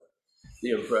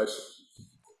The impression.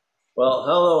 Well,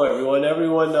 hello everyone.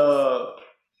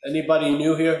 Anybody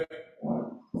new here?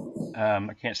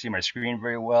 I can't see my screen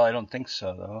very well. I don't think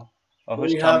so, though. Oh,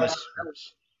 who's We have Thomas?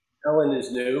 Oops. Ellen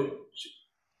is new.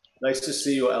 Nice to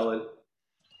see you, Ellen.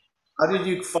 How did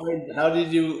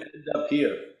you end up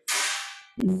here?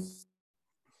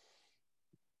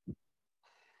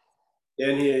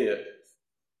 Can't hear you.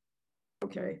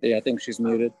 Okay. Yeah, I think she's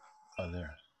muted. Oh,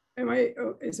 there.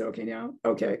 Is it okay now?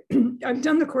 Okay. I've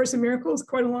done the Course in Miracles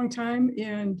quite a long time.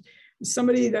 And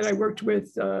somebody that I worked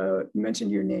with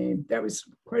mentioned your name. That was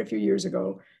quite a few years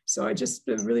ago. So I just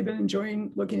really been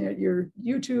enjoying looking at your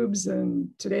YouTubes. And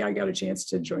today I got a chance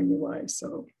to join you live.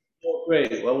 So Oh,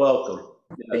 great. Well, welcome.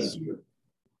 thank Yes. you.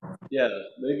 Yeah.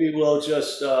 Maybe we'll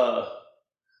just,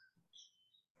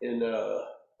 in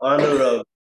honor of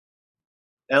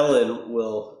Ellen,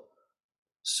 will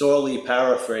sorely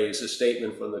paraphrase a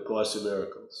statement from the Course in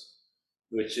Miracles,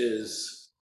 which is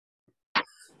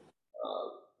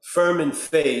firm in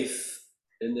faith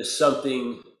in this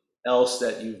something else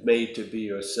that you've made to be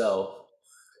yourself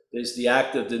is the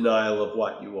active denial of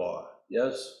what you are.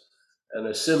 Yes? And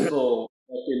a simple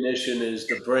definition is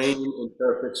the brain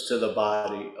interprets to the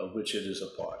body of which it is a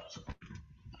part.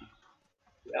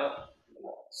 Yeah?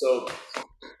 So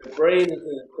the brain is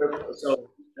an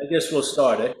so I guess we'll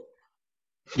start it.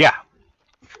 Yeah.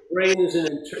 The brain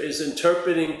is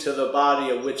interpreting to the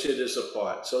body of which it is a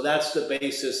part. So that's the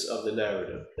basis of the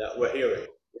narrative that we're hearing.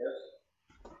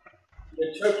 Yes? The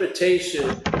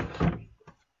interpretation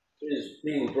is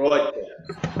being broadcast.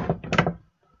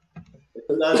 It's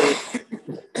not this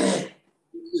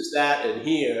is that and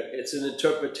here. It's an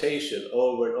interpretation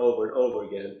over and over and over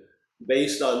again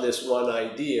based on this one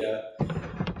idea.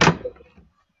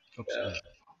 Oops.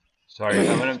 Sorry.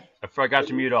 I forgot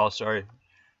to mute all. Sorry.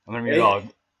 I'm gonna mute Okay? all,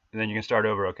 and then you can start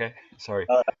over. Okay. Sorry.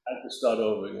 I have to start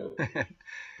over again.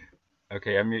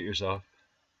 Okay. Unmute yourself.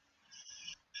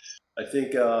 I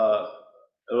think,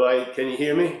 can you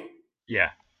hear me? Yeah.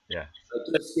 Yeah.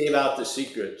 I just gave out the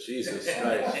secret. Jesus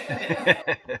Christ.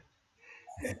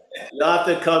 You'll have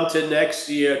to come to next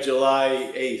year,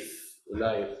 July 8th, or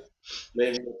 9th.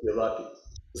 Maybe if you're lucky.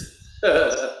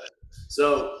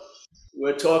 So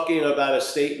we're talking about a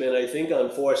statement, I think, on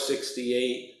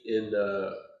 468 in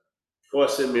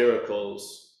Course in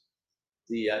Miracles,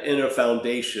 the Inner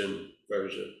Foundation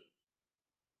version.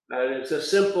 And it's a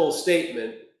simple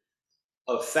statement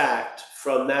of fact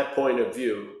from that point of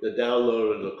view, the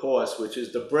download of the Course, which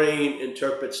is the brain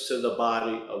interprets to the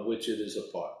body of which it is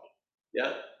a part.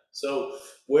 Yeah? So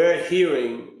we're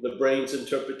hearing the brain's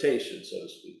interpretation, so to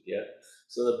speak. Yeah?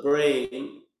 So the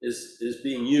brain is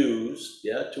being used,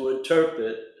 yeah, to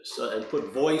interpret and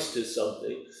put voice to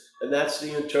something, and that's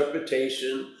the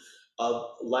interpretation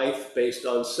of life based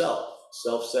on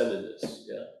self-centeredness.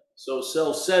 Yeah. So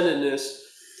self-centeredness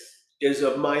is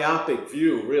a myopic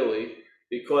view, really,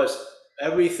 because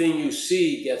everything you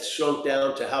see gets shrunk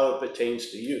down to how it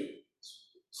pertains to you.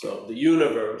 So the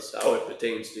universe, how it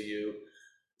pertains to you,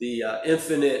 the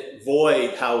infinite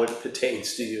void, how it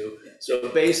pertains to you. So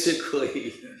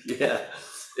basically, yeah,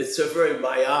 it's a very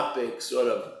myopic sort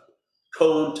of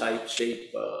cone type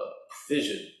shape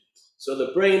vision. So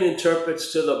the brain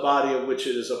interprets to the body of which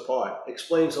it is a part.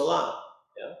 Explains a lot.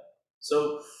 Yeah.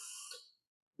 So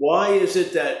why is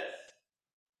it that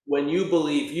when you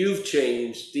believe you've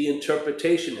changed, the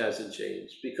interpretation hasn't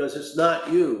changed? Because it's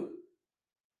not you.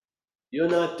 You're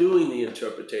not doing the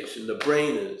interpretation. The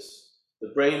brain is.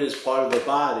 The brain is part of the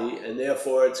body, and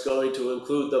therefore it's going to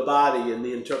include the body in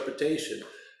the interpretation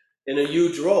in a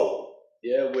huge role,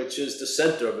 yeah, which is the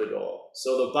center of it all.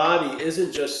 So the body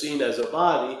isn't just seen as a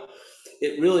body,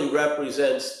 it really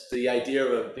represents the idea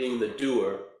of being the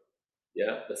doer,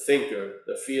 yeah, the thinker,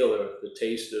 the feeler, the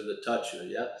taster, the toucher,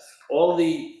 yeah. All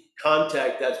the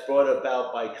contact that's brought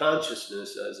about by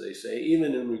consciousness, as they say,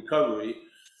 even in recovery,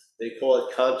 they call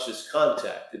it conscious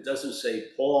contact. It doesn't say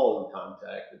Paul in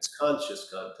contact, it's conscious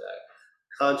contact.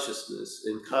 Consciousness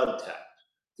in contact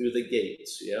through the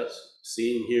gates, yes?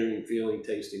 Seeing, hearing, feeling,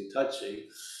 tasting, touching.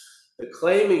 The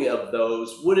claiming of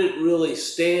those wouldn't really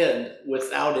stand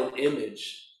without an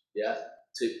image, yeah,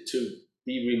 to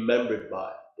be remembered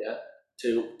by, yeah,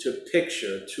 to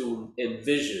picture, to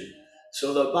envision.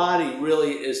 So the body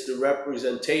really is the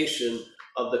representation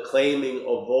of the claiming of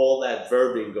all that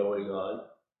verbing going on,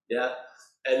 yeah,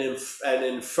 and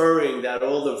inferring that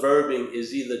all the verbing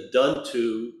is either done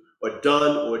to, or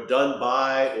done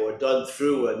by, or done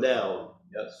through a noun,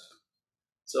 yes.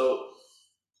 So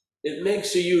it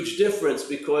makes a huge difference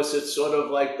because it's sort of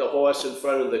like the horse in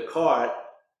front of the cart,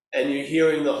 and you're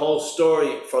hearing the whole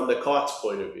story from the cart's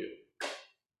point of view,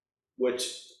 which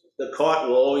the cart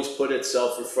will always put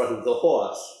itself in front of the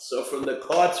horse. So from the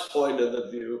cart's point of the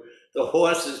view, the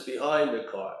horse is behind the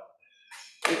cart.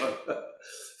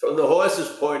 From the horse's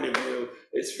point of view,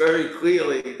 it's very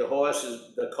clearly the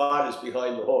cart is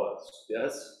behind the horse,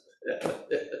 yes?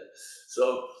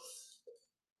 So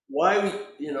why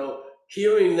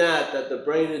hearing that the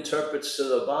brain interprets to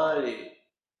the body,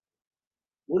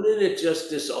 wouldn't it just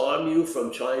disarm you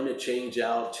from trying to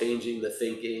changing the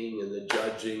thinking and the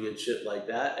judging and shit like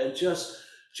that? And just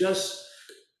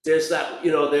there's that,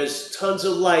 there's tons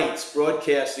of lights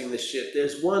broadcasting the shit.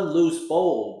 There's one loose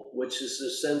bulb, which is the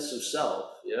sense of self.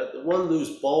 Yeah, the one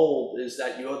loose bulb is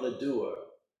that you're the doer.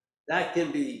 That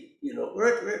can be,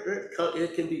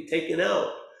 it can be taken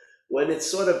out. When it's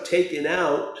sort of taken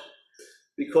out,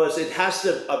 because it has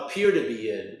to appear to be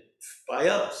in by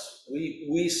us.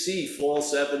 We see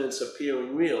false evidence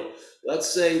appearing real. Let's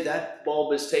say that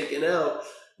bulb is taken out.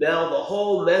 Now the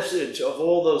whole message of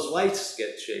all those lights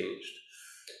get changed.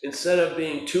 Instead of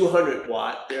being 200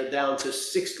 watt, they're down to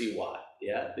 60 watt,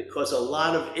 yeah? Because a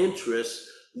lot of interest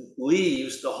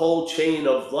leaves the whole chain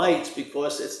of lights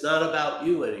because it's not about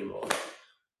you anymore.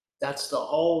 That's the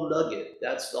whole nugget.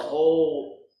 That's the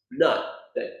whole nut.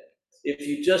 That if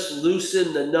you just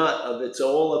loosen the nut of it's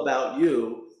all about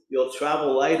you, you'll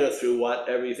travel lighter through what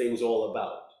everything's all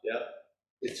about, yeah?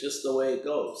 It's just the way it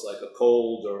goes, like a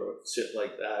cold or shit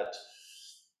like that.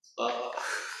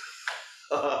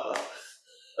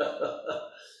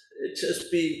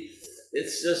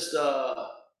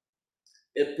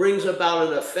 It brings about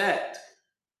an effect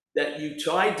that you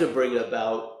tried to bring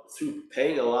about through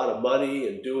paying a lot of money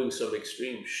and doing some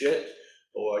extreme shit,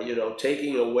 or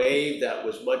taking a wave that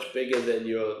was much bigger than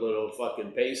your little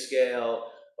fucking pay scale,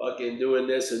 fucking doing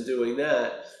this and doing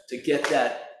that to get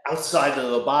that outside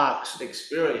of the box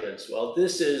experience. Well,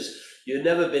 this is, you've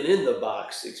never been in the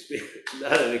box experience,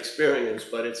 not an experience,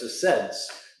 but it's a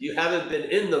sense. You haven't been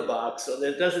in the box, so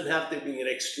there doesn't have to be an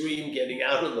extreme getting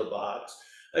out of the box.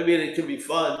 I mean, it can be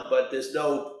fun, but there's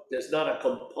not a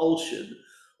compulsion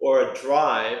or a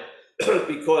drive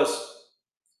because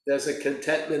there's a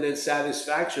contentment and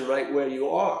satisfaction right where you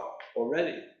are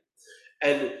already.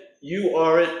 And you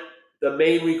aren't the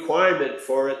main requirement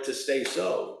for it to stay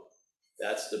so.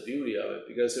 That's the beauty of it,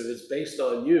 because if it's based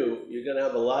on you, you're gonna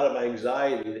have a lot of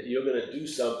anxiety that you're gonna do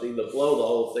something to blow the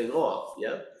whole thing off,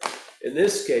 yeah? In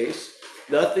this case,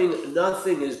 nothing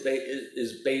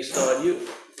is based on you.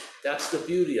 That's the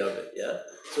beauty of it, yeah?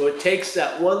 So it takes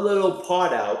that one little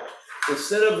part out.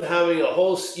 Instead of having a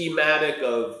whole schematic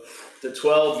of the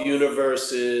 12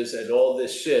 universes and all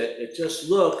this shit, it just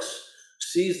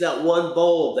sees that one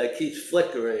bulb that keeps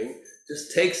flickering,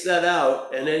 just takes that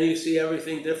out, and then you see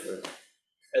everything different.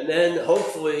 And then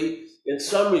hopefully, in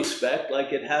some respect,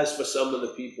 like it has for some of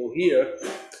the people here,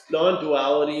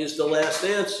 non-duality is the last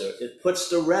answer. It puts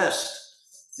to rest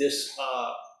this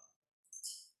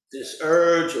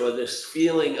urge or this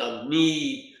feeling of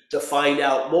need to find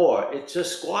out more. It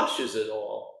just squashes it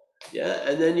all, yeah?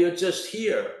 And then you're just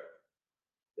here,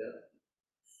 yeah?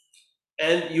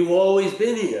 And you've always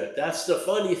been here. That's the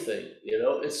funny thing,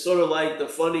 It's sort of like the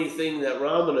funny thing that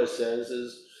Ramana says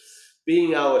is,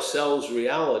 being ourselves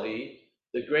reality,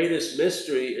 the greatest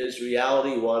mystery is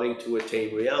reality wanting to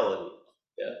attain reality,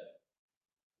 yeah?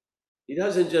 He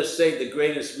doesn't just say the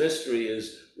greatest mystery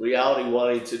is reality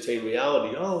wanting to attain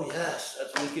reality. Oh yes,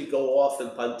 we could go off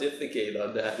and pontificate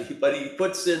on that. But he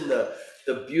puts in the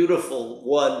beautiful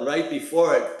one right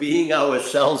before it, being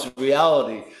ourselves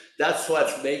reality. That's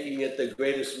what's making it the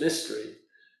greatest mystery.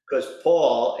 Because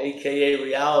Paul, AKA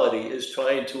reality, is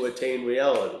trying to attain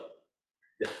reality.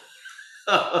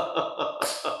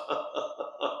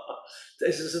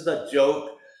 This isn't a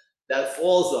joke that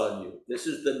falls on you. This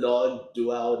is the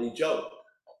non-duality joke,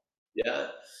 yeah?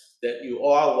 That you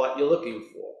are what you're looking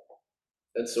for.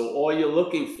 And so all you're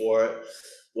looking for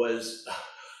was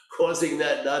causing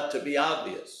that not to be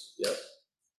obvious, yeah?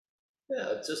 Yeah,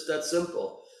 it's just that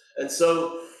simple. And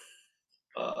so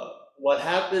what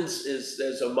happens is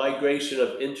there's a migration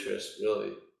of interest,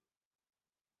 really.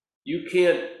 You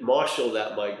can't marshal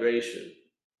that migration,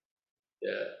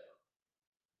 yeah?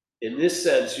 In this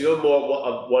sense, you're more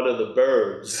of one of the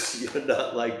birds. You're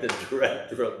not like the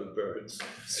director of the birds.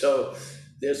 So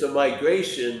there's a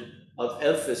migration of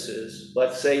emphasis,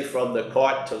 let's say from the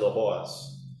cart to the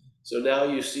horse. So now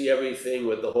you see everything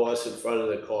with the horse in front of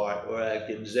the cart, or like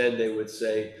in Zen they would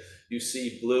say, you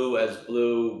see blue as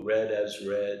blue, red as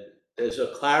red. There's a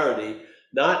clarity,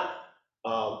 not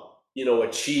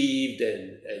achieved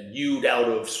and hewed out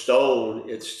of stone.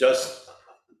 It's just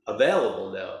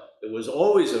available now. It was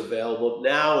always available,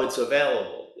 now it's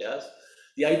available, yes?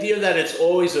 The idea that it's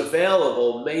always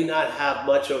available may not have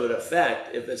much of an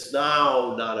effect if it's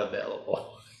now not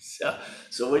available.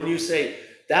 So when you say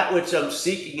that which I'm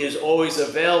seeking is always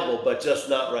available, but just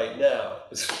not right now,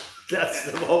 that's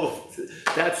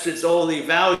that's its only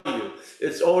value.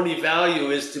 Its only value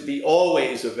is to be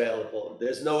always available.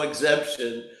 There's no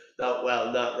exemption, not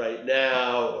right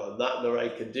now, or not in the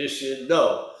right condition.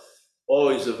 No,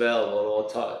 always available at all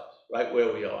times, right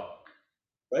where we are.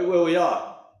 Right where we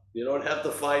are. You don't have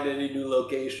to find any new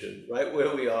location, right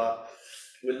where we are,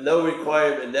 with no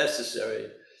requirement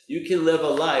necessary. You can live a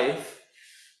life,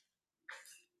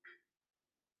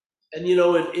 and in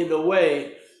a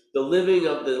way, the living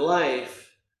of the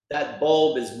life, that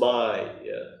bulb is mine,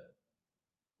 yeah.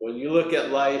 When you look at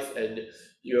life and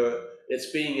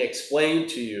it's being explained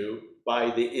to you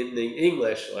in the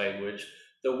English language,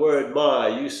 the word "my,"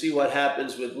 you see what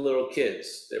happens with little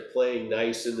kids. They're playing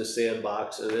nice in the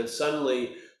sandbox, and then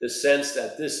suddenly the sense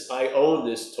that I own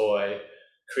this toy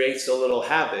creates a little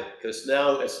havoc, because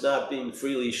now it's not being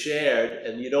freely shared,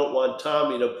 and you don't want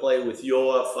Tommy to play with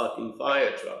your fucking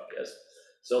fire truck. Yes.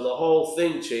 So the whole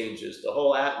thing changes, the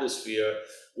whole atmosphere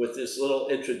with this little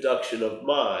introduction of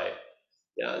 "my."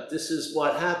 Yeah, this is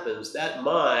what happens.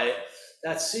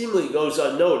 That seemingly goes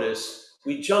unnoticed.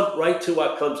 We jump right to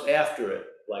what comes after it,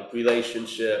 like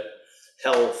relationship,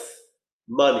 health,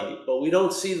 money, but we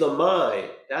don't see the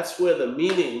 "my." That's where the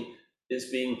meaning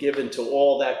is being given to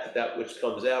all that which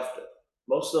comes after.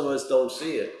 Most of us don't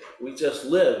see it. We just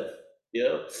live,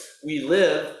 We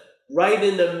live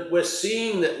we're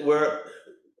seeing that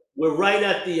we're right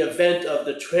at the event of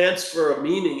the transfer of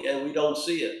meaning, and we don't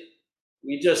see it.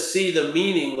 We just see the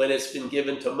meaning when it's been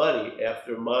given to money,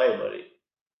 after my money.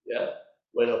 Yeah.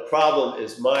 When a problem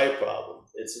is my problem,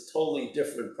 it's a totally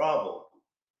different problem.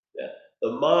 Yeah.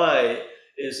 The "my"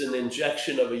 is an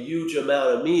injection of a huge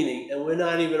amount of meaning, and we're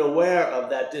not even aware of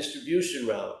that distribution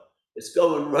route. It's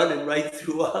running right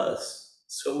through us.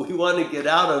 So we want to get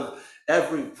out of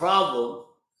every problem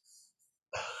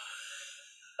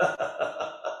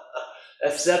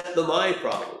except the "my"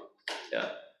 problem. Yeah.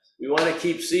 We want to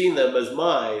keep seeing them as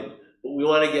mine, but we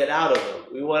want to get out of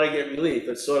them. We want to get relief.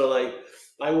 It's sort of like,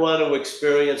 I want to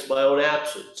experience my own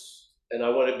absence, and I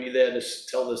want to be there to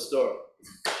tell the story.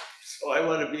 So I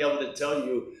want to be able to tell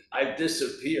you I've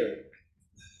disappeared.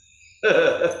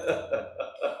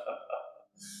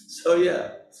 So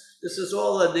yeah, this is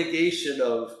all a negation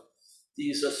of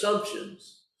these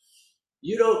assumptions.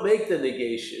 You don't make the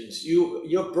negations.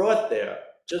 You're brought there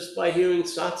just by hearing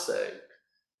satsang.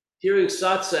 Hearing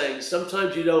satsang,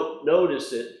 sometimes you don't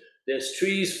notice it. There's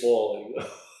trees falling.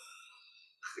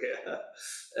 Yeah.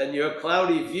 And your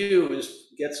cloudy view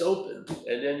gets open.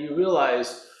 And then you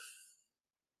realize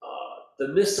the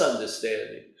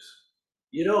misunderstandings.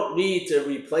 You don't need to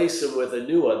replace them with a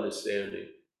new understanding.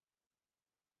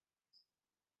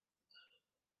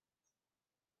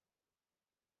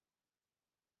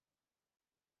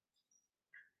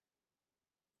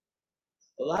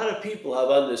 A lot of people have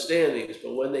understandings,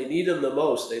 but when they need them the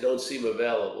most, they don't seem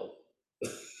available.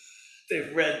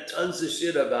 They've read tons of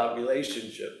shit about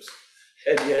relationships,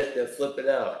 and yet they're flipping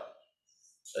out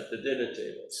at the dinner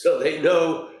table. So they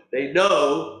know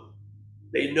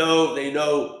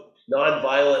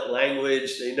nonviolent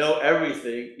language, they know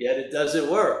everything, yet it doesn't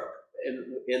work.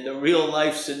 In the real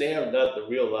life scenario, not the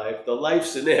real life, the life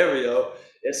scenario,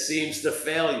 it seems to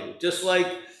fail you. Just like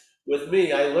with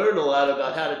me, I learned a lot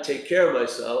about how to take care of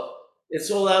myself.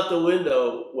 It's all out the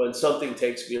window when something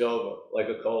takes me over, like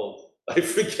a cold. I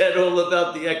forget all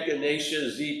about the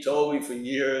echinacea Z told me for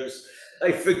years.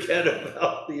 I forget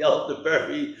about the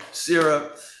elderberry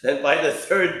syrup. And by the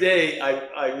third day,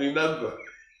 I remember.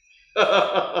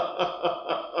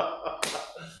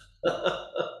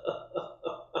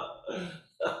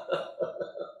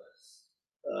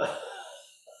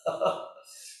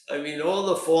 I mean, all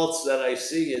the faults that I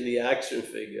see in the action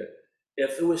figure,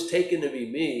 if it was taken to be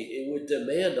me, it would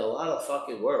demand a lot of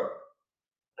fucking work.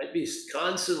 I'd be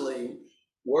constantly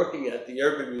working at the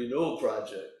Urban Renewal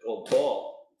Project called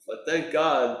Paul. But thank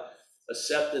God,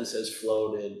 acceptance has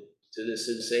flown in to this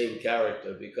insane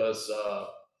character, because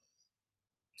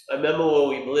I remember when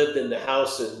we lived in the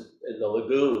house in the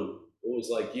lagoon. It was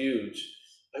like huge.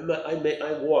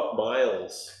 I walked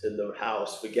miles in the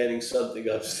house, forgetting something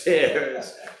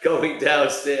upstairs, going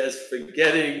downstairs,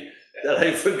 forgetting that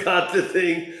I forgot the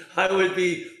thing. I would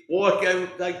be walking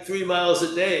like 3 miles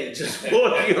a day, just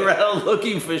walking around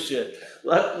looking for shit.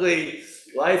 Luckily,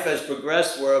 life has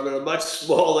progressed where I'm in a much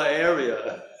smaller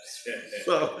area.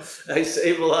 So I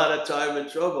save a lot of time and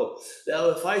trouble. Now,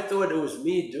 if I thought it was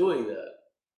me doing that,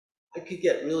 I could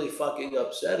get really fucking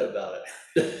upset about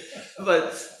it.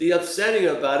 But the upsetting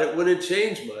about it wouldn't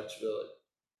change much, really.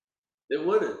 It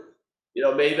wouldn't. You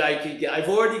know, maybe I could get, I've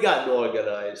already gotten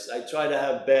organized. I try to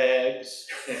have bags.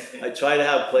 I try to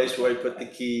have a place where I put the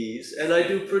keys, and I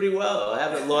do pretty well. I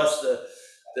haven't lost the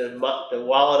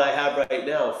wallet I have right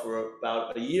now for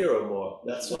about a year or more.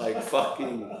 That's like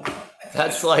fucking,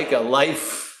 that's like a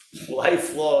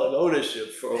lifelong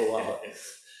ownership for a while.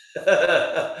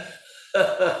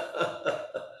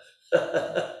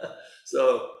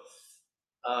 So,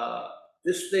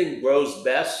 this thing grows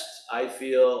best, I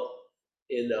feel,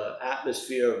 in an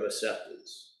atmosphere of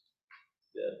acceptance.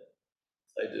 Yeah,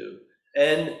 I do.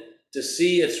 And to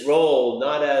see its role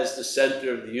not as the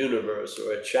center of the universe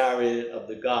or a chariot of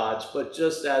the gods, but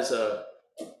just as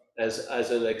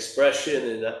an expression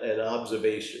and an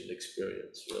observation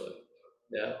experience, really.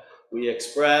 Yeah, we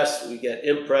express, we get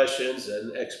impressions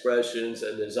and expressions,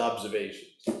 and there's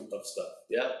observations of stuff.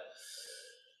 Yeah,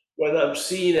 when I'm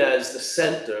seen as the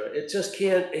center, it just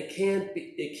can't. It can't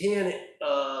be. It can't.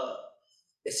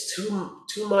 It's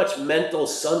too much mental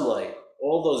sunlight.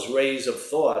 All those rays of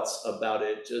thoughts about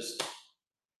it just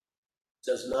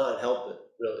does not help it,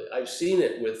 really. I've seen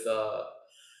it with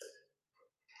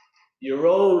your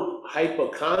own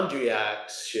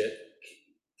hypochondriac shit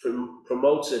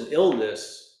promotes an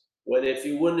illness, when if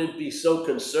you wouldn't be so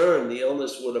concerned, the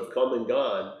illness would have come and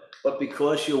gone. But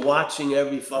because you're watching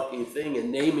every fucking thing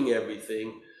and naming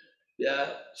everything, yeah,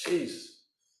 jeez.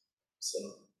 So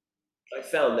I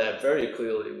found that very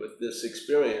clearly with this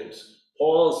experience.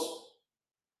 Paul's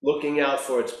looking out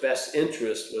for its best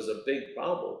interest was a big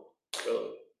problem,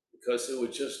 really, because it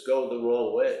would just go the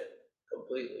wrong way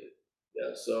completely.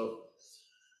 Yeah, so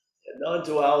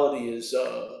non-duality is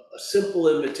a simple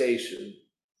invitation.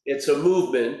 It's a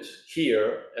movement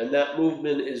here, and that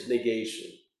movement is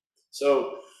negation.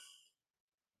 So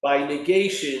by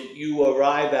negation, you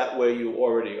arrive at where you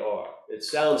already are. It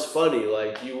sounds funny,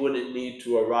 like you wouldn't need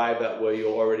to arrive at where you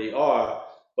already are,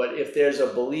 but if there's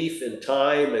a belief in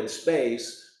time and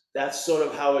space, that's sort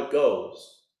of how it goes.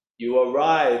 You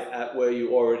arrive at where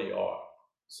you already are.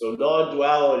 So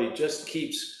non-duality just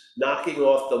keeps knocking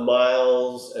off the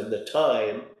miles and the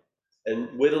time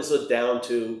and whittles it down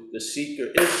to the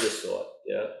seeker is the sought,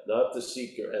 yeah, not the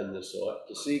seeker and the sought.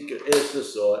 The seeker is the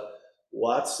sought.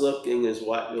 What's looking is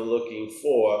what you're looking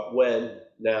for, when,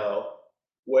 now,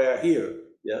 where, here,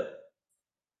 yeah.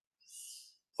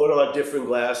 Put on different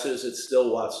glasses, it's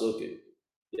still what's looking,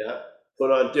 yeah.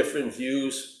 Put on different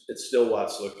views, it's still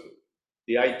what's looking.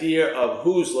 The idea of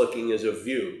who's looking is a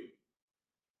view,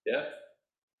 yeah.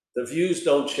 The views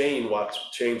don't change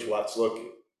what's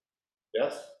looking,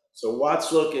 yes. So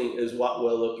what's looking is what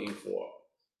we're looking for.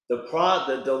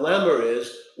 The dilemma is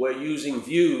we're using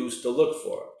views to look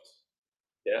for it,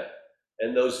 yeah?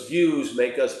 And those views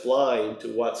make us blind to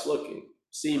what's looking,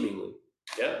 seemingly,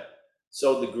 yeah?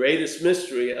 So the greatest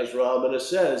mystery, as Ramana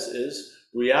says, is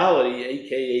reality,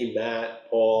 AKA Matt,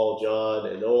 Paul, John,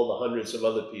 and all the hundreds of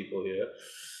other people here.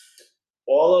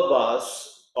 All of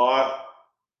us are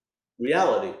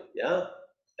reality, yeah?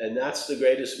 And that's the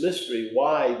greatest mystery,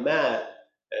 why Matt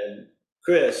and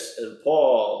Chris and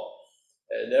Paul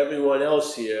and everyone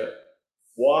else here,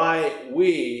 why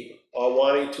we are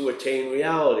wanting to attain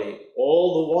reality,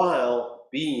 all the while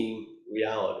being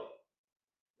reality.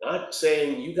 Not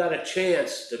saying you got a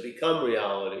chance to become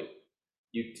reality,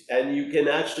 and you can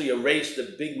actually erase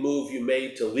the big move you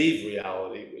made to leave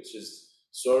reality, which is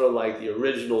sort of like the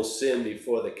original sin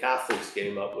before the Catholics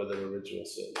came up with an original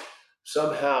sin.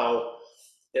 Somehow,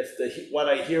 if what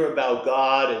I hear about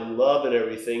God and love and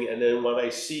everything, and then what I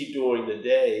see during the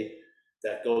day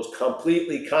that goes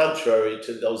completely contrary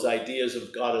to those ideas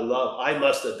of God and love, I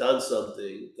must have done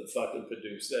something to fucking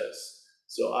produce this.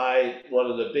 So one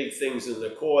of the big things in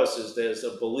the Course is there's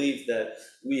a belief that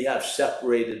we have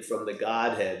separated from the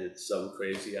Godhead. It's some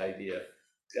crazy idea.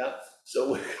 Yeah.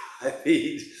 So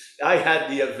I had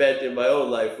the event in my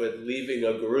own life with leaving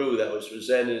a guru that was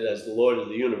presented as the Lord of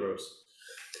the universe.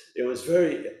 It was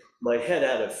my head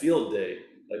had a field day.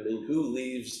 I mean, who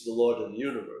leaves the Lord of the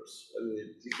universe? I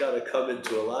mean, you got to come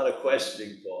into a lot of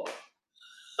questioning, Paul.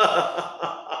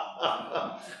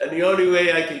 And the only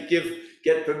way I could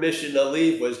get permission to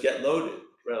leave was get loaded,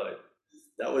 really.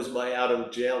 That was my out of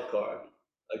jail card.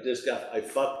 I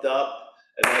fucked up,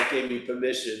 and that gave me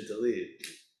permission to leave.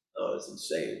 Oh, it's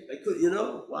insane. I could,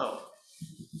 wow.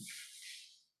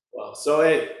 Wow, so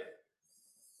hey,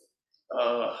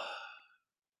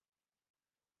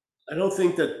 I don't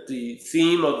think that the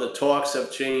theme of the talks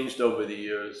have changed over the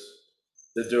years.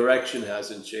 The direction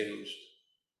hasn't changed.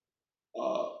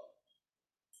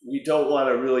 We don't want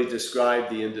to really describe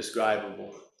the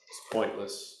indescribable. It's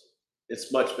pointless.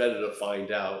 It's much better to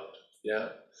find out. Yeah.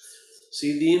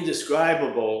 See, the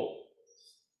indescribable,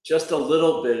 just a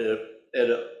little bit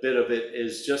of it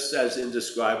is just as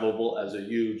indescribable as a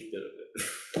huge bit of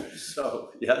it.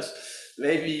 So yes,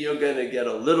 maybe you're going to get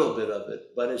a little bit of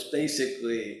it, but it's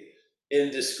basically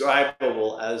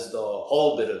indescribable as the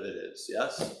whole bit of it is.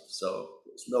 Yes. So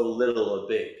there's no little or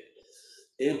big.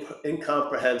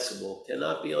 Incomprehensible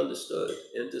cannot be understood.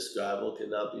 Indescribable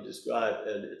cannot be described,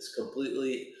 and it's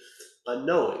completely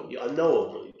unknowable.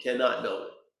 You cannot know it.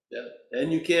 Yeah,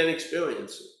 and you can't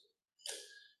experience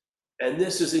it. And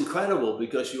this is incredible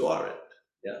because you are it.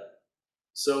 Yeah.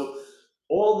 So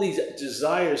all these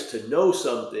desires to know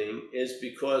something is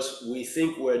because we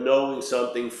think we're knowing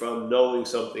something from knowing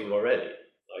something already.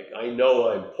 Like, I know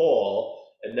I'm Paul,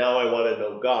 and now I want to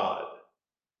know God.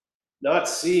 Not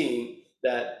seeing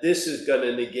that this is going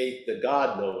to negate the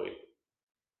God knowing.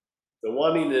 The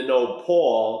wanting to know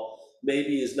Paul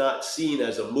maybe is not seen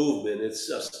as a movement. It's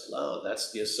just, oh,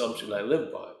 that's the assumption I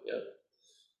live by. Yeah.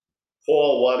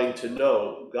 Paul wanting to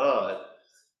know God.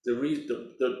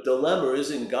 The dilemma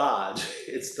isn't God.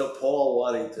 It's the Paul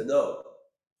wanting to know.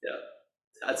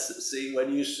 Yeah. See,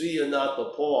 when you see you're not the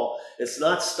Paul, it's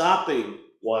not stopping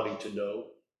wanting to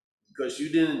know because you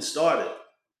didn't start it.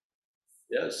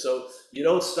 Yeah, so you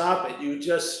don't stop it. You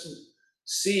just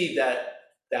see that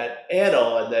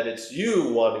add-on that it's you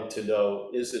wanting to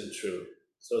know isn't true.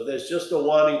 So there's just a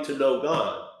wanting to know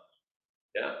God.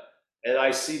 Yeah, and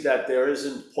I see that there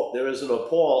isn't a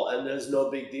Paul, and there's no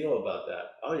big deal about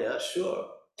that. Oh yeah, sure.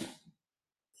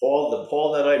 The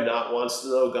Paul that I'm not wants to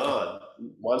know God,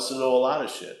 wants to know a lot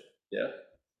of shit. Yeah,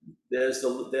 there's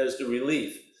the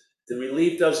relief. The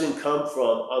relief doesn't come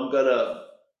from I'm gonna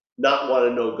not want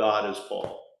to know God as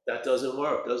Paul. That doesn't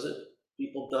work, does it?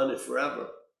 People have done it forever.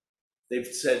 They've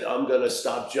said, I'm going to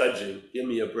stop judging. Give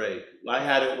me a break. I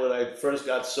had it when I first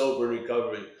got sober in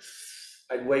recovery.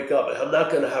 I'd wake up and I'm not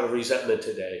going to have a resentment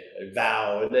today. I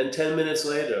vow. And then 10 minutes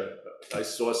later, I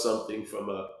saw something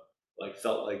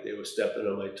felt like they were stepping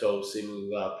on my toes, seemingly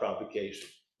without provocation.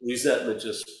 Resentment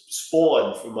just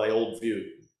spawned from my old view.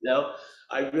 Now,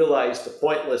 I realized the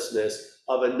pointlessness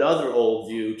of another old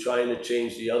view trying to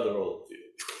change the other old view.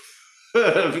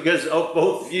 Because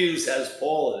both views has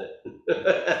Paul in it.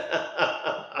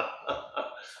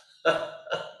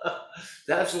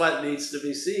 That's what needs to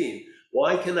be seen.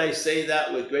 Why can I say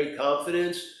that with great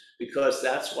confidence? Because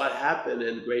that's what happened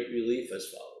and great relief has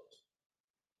followed.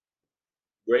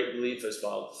 Great relief has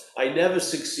followed. I never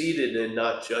succeeded in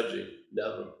not judging,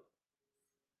 never.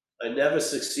 I never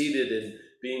succeeded in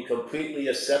being completely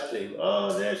accepting.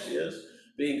 Oh, there she is.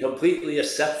 Being completely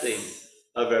accepting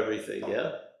of everything,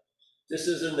 yeah? This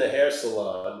isn't the hair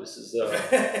salon. This is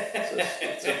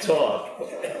it's a talk.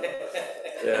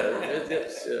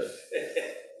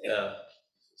 Yeah.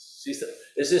 She said,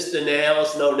 "Is this the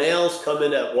nails? No, nails come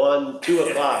in at 1, 2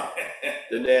 o'clock.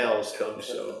 The nails come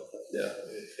show." Yeah.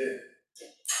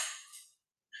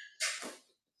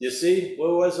 You see,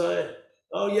 where was I?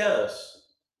 Oh yes,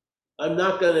 I'm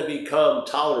not going to become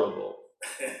tolerable.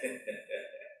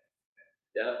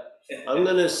 Yeah, I'm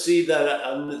going to see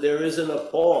that there isn't a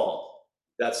Paul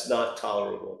that's not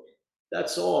tolerable.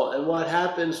 That's all. And what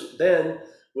happens then,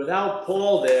 without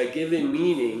Paul there giving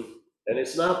meaning, and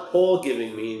it's not Paul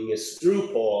giving meaning, it's through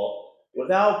Paul,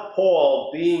 without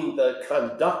Paul being the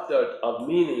conductor of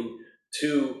meaning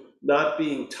to not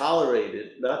being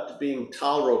tolerated, not being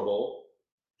tolerable,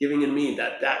 giving a meaning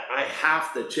that I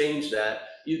have to change that,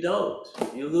 you don't.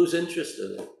 You lose interest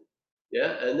in it.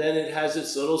 Yeah, and then it has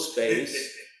its little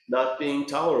space, not being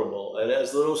tolerable, and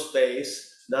has little space,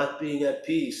 not being at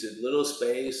peace, and little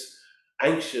space,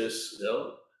 anxious,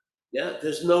 Yeah,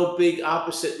 there's no big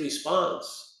opposite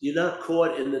response. You're not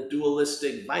caught in the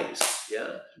dualistic vice,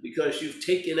 yeah? Because you've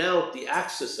taken out the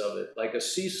axis of it, like a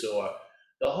seesaw.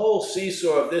 The whole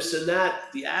seesaw of this and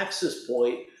that, the axis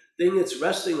point, thing it's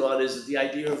resting on is the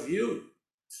idea of you.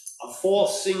 A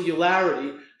false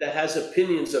singularity that has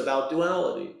opinions about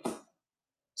duality.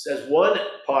 Says one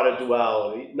part of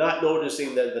duality, not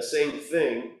noticing that the same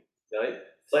thing, right?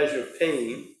 Pleasure,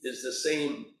 pain is the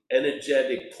same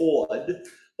energetic chord,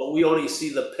 but we only see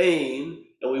the pain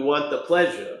and we want the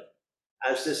pleasure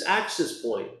as this axis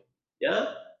point.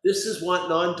 Yeah, this is what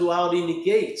non-duality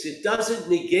negates. It doesn't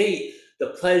negate the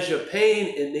pleasure, pain.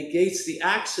 It negates the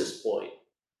axis point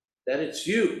that it's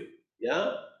you.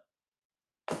 Yeah.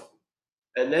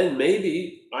 And then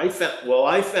maybe I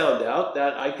found out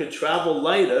that I could travel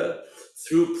lighter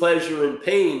through pleasure and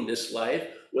pain this life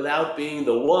without being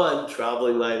the one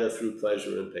traveling lighter through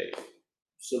pleasure and pain.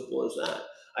 Simple as that.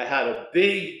 I had a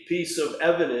big piece of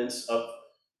evidence of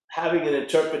having an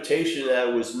interpretation that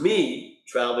it was me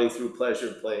traveling through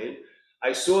pleasure plane.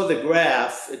 I saw the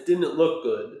graph, it didn't look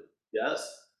good, yes?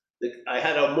 I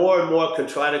had to more and more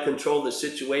try to control the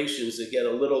situations to get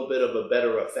a little bit of a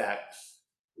better effect.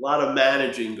 A lot of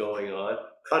managing going on,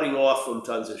 cutting off from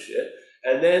tons of shit.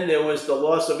 And then there was the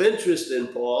loss of interest in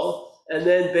Paul. And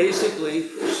then basically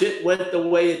shit went the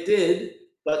way it did,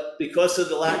 but because of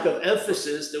the lack of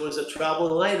emphasis, there was a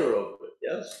traveling lighter over it,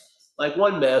 yes? Like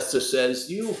one master says,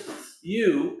 you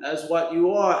as what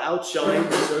you are outshine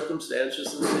the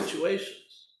circumstances and situations.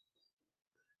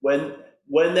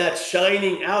 When that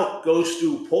shining out goes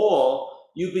through Paul,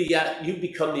 you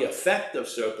become the effect of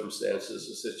circumstances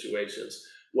and situations.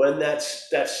 When that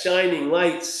shining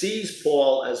light sees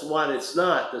Paul as what it's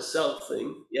not, the self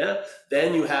thing, yeah,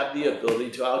 then you have the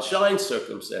ability to outshine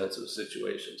circumstances,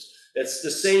 situations. It's the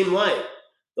same light.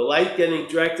 The light getting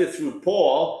directed through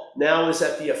Paul now is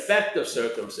at the effect of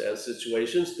circumstance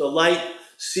situations. The light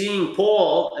seeing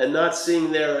Paul and not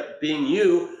seeing there being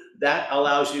you, that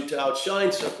allows you to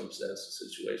outshine circumstances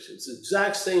situations. It's the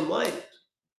exact same light.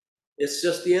 It's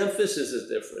just the emphasis is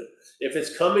different. If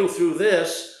it's coming through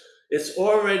this, there's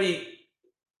already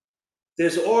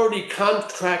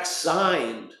contracts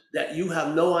signed that you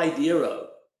have no idea of.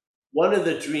 One of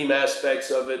the dream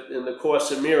aspects of it in the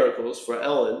Course in Miracles for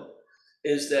Ellen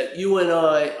is that you and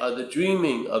I are the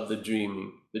dreaming of the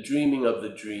dreaming of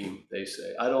the dream, they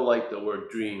say. I don't like the word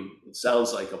dream. It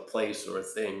sounds like a place or a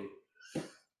thing.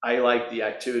 I like the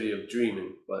activity of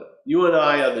dreaming, but you and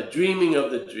I are the dreaming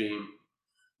of the dream.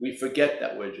 We forget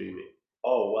that we're dreaming.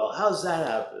 Oh, well, how's that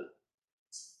happen?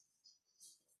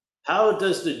 How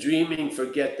does the dreaming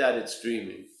forget that it's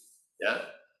dreaming? Yeah,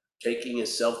 taking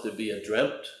itself to be a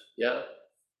dreamt, yeah?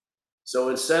 So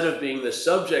instead of being the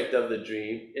subject of the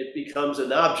dream, it becomes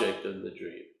an object of the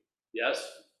dream, yes?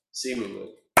 Seemingly.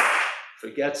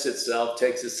 Forgets itself,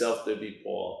 takes itself to be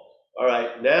Paul. All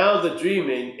right, now the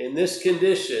dreaming, in this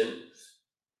condition,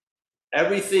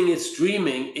 everything it's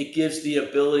dreaming, it gives the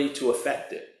ability to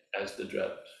affect it as the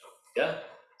dreamt, yeah?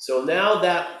 So now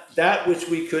that which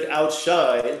we could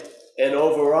outshine and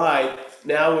override,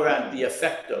 now we're at the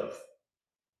effect of.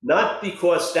 Not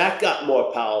because that got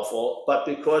more powerful, but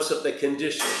because of the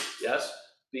condition, yes?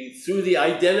 Through the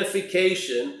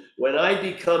identification, when I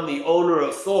become the owner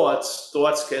of thoughts,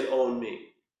 thoughts can own me.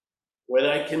 When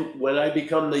I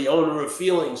become the owner of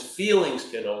feelings, feelings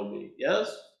can own me,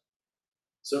 yes?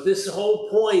 So this whole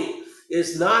point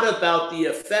is not about the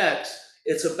effects,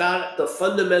 it's about the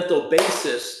fundamental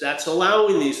basis that's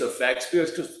allowing these effects,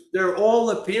 because they're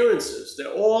all appearances,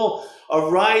 they're all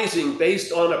arising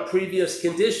based on a previous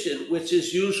condition, which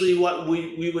is usually what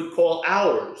we would call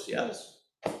ours, yes?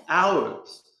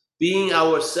 Ours, being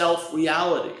our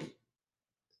self-reality.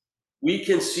 We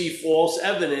can see false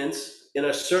evidence in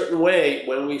a certain way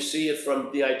when we see it from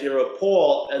the idea of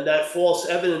Paul, and that false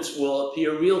evidence will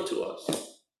appear real to us.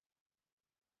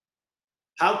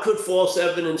 How could false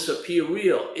evidence appear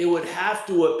real? It would have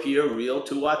to appear real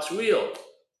to what's real.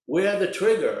 We're the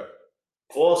trigger.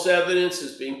 False evidence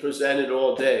is being presented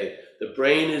all day. The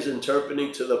brain is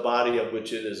interpreting to the body of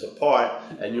which it is a part,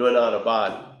 and you're not a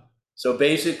body. So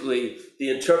basically,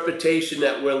 the interpretation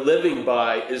that we're living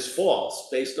by is false,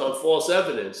 based on false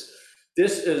evidence.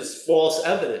 This is false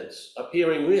evidence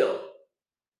appearing real.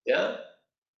 Yeah?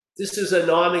 This is a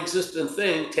non-existent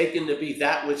thing taken to be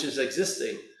that which is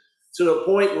existing, to the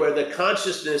point where the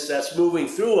consciousness that's moving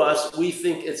through us, we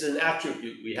think it's an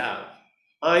attribute we have.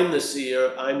 I'm the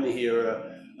seer, I'm the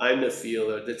hearer, I'm the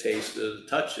feeler, the taster, the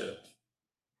toucher.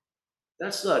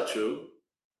 That's not true.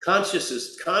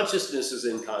 Consciousness is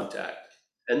in contact.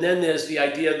 And then there's the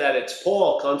idea that it's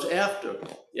Paul comes after,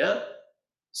 yeah?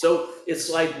 So it's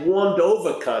like warmed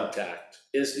over contact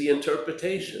is the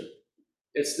interpretation.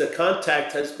 It's the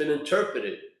contact has been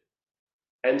interpreted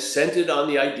and centered on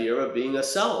the idea of being a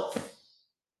self,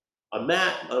 a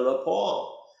Matt, and a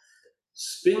Paul.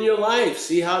 Spin your life,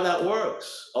 see how that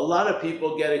works. A lot of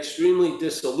people get extremely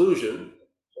disillusioned.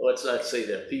 Let's not say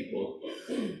they're people.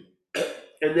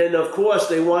 And then, of course,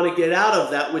 they want to get out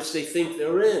of that which they think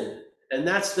they're in. And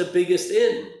that's the biggest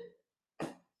in.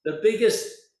 The biggest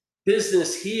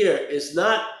business here is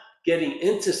not getting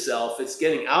into self, it's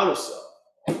getting out of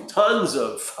self. Tons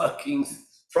of fucking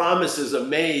promises are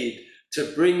made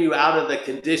to bring you out of the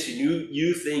condition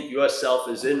you think yourself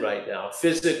is in right now.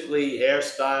 Physically,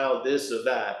 hairstyle, this or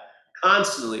that.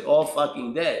 Constantly, all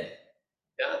fucking day.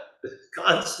 Yeah,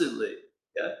 constantly.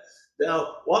 Yeah.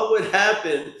 Now, what would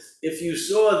happen if you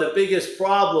saw the biggest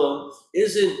problem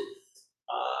isn't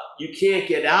you can't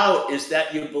get out, is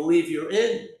that you believe you're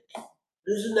in?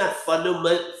 Isn't that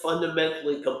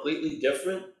fundamentally completely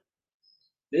different?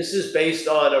 This is based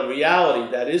on a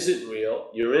reality that isn't real.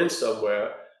 You're in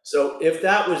somewhere. So if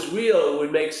that was real, it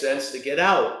would make sense to get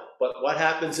out. But what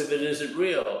happens if it isn't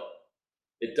real?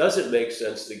 It doesn't make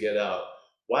sense to get out.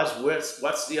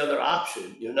 What's the other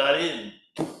option? You're not in.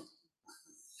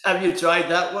 Have you tried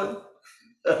that one?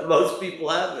 Most people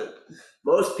haven't.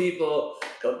 Most people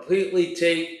completely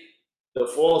take the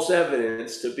false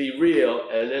evidence to be real,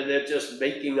 and then they're just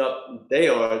making up,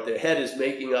 their head is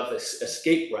making up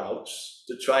escape routes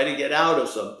to try to get out of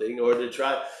something, or to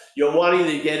try, you're wanting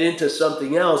to get into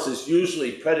something else is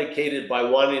usually predicated by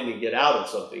wanting to get out of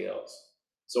something else.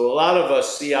 So a lot of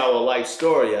us see our life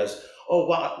story as, oh,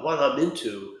 what I'm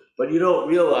into, but you don't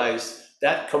realize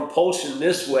that compulsion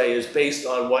this way is based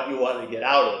on what you want to get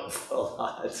out of a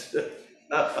lot.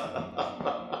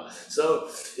 So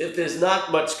if there's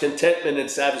not much contentment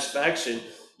and satisfaction,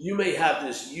 you may have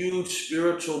this huge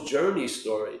spiritual journey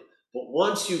story. But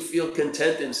once you feel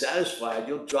content and satisfied,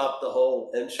 you'll drop the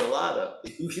whole enchilada.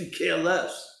 You can care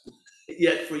less.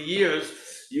 Yet for years,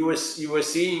 you were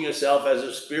seeing yourself as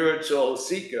a spiritual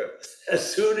seeker.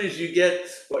 As soon as you get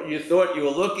what you thought you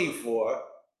were looking for,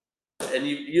 and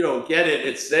you don't get it,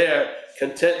 it's there,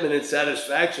 contentment and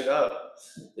satisfaction, oh,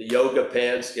 the yoga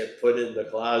pants get put in the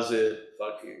closet,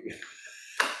 fucking.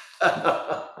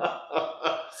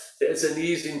 There's an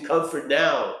ease and comfort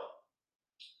now.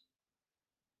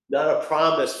 Not a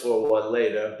promise for one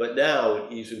later, but now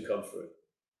an ease and comfort.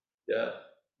 Yeah,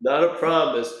 not a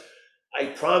promise. I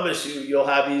promise you, you'll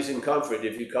have ease and comfort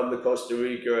if you come to Costa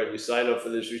Rica and you sign up for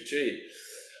this retreat.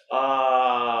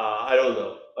 I don't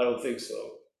know. I don't think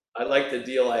so. I like the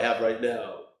deal I have right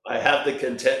now. I have the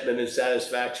contentment and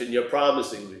satisfaction you're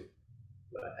promising me.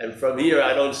 And from here,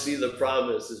 I don't see the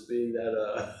promise as being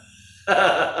that,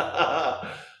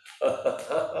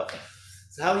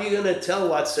 so how are you gonna tell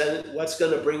what's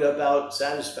gonna bring about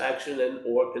satisfaction and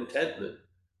or contentment?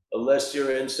 Unless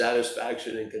you're in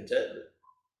satisfaction and contentment.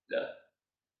 Yeah.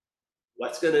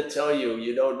 What's gonna tell you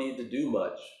you don't need to do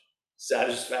much?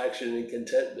 Satisfaction and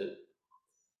contentment.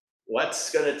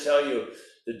 What's gonna tell you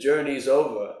the journey's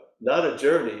over? Not a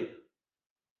journey.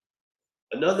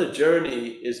 Another journey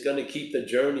is gonna keep the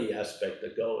journey aspect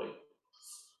of going.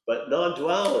 But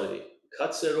non-duality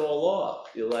cuts it all off.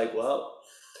 You're like, well,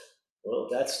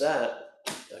 that's that.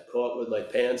 I caught with my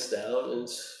pants down and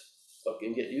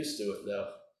fucking get used to it now.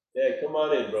 Hey, come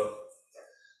on in, bro.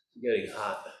 It's getting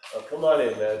hot. Oh, come on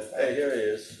in, man. Hey, here he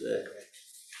is. Hey.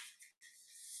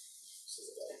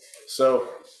 So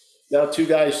now two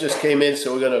guys just came in,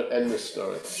 so we're gonna end this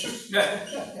story.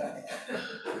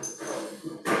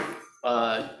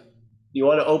 You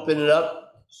want to open it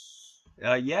up?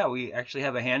 Yeah, we actually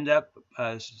have a hand up.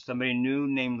 Somebody new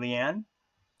named Leanne.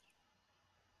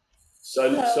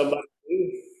 Hello. Somebody?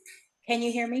 Can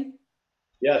you hear me?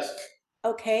 Yes.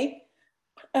 Okay.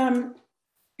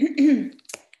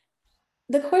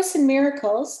 The Course in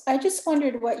Miracles, I just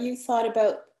wondered what you thought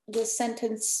about the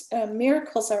sentence,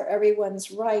 miracles are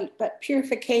everyone's right, but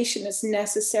purification is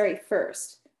necessary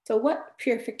first. So what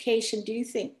purification do you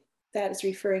think that is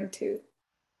referring to?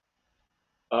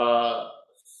 I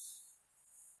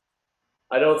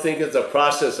don't think it's a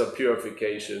process of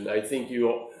purification. I think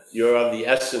you're of the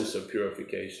essence of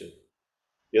purification.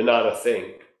 You're not a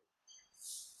thing.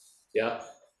 Yeah.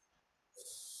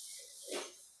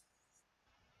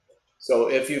 So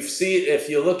if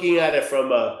you're looking at it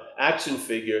from an action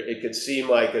figure, it could seem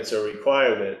like it's a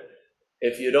requirement.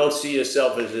 If you don't see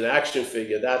yourself as an action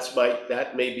figure,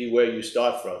 that may be where you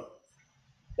start from.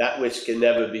 That which can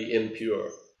never be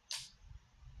impure.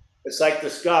 It's like the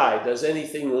sky. Does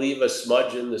anything leave a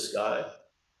smudge in the sky?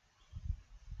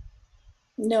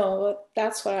 No,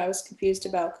 that's what I was confused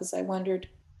about, because I wondered.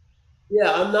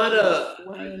 Yeah, I'm not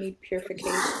why you need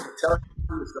purification. Tell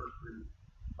you something.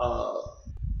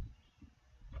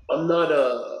 I'm not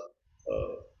a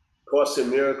Course in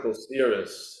Miracles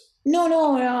theorist.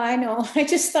 No, I know. I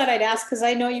just thought I'd ask because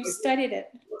I know you've studied it.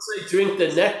 Once I drink the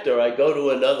nectar, I go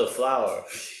to another flower,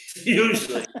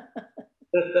 usually.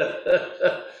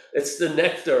 It's the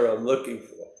nectar I'm looking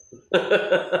for.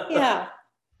 Yeah,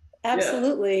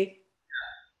 absolutely.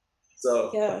 So,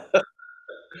 yeah.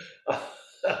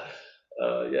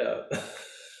 Yeah.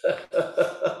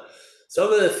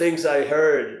 Some of the things I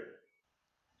heard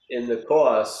in the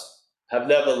Course have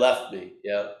never left me.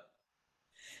 Yeah.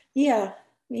 Yeah,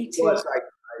 me too. Of course,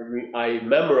 I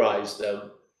memorized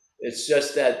them. It's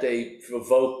just that they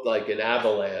provoke like an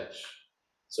avalanche.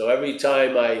 So every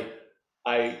time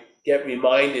I get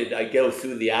reminded, I go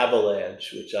through the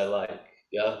avalanche, which I like.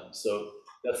 Yeah. So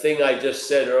the thing I just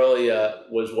said earlier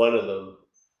was one of them,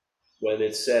 when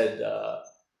it said,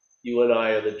 "You and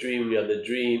I are the dream,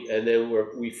 and then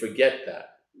we forget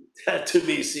that." that to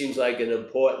me seems like an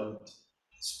important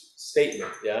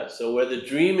statement, yeah? So we're the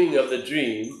dreaming of the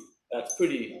dream, that's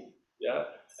pretty, yeah?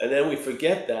 And then we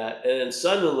forget that, and then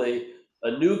suddenly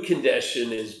a new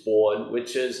condition is born,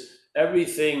 which is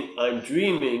everything I'm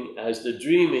dreaming as the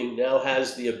dreaming now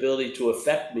has the ability to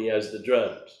affect me as the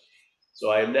dreams.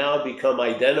 So I have now become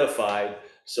identified.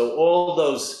 So all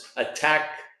those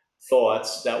attack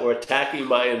thoughts that were attacking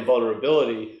my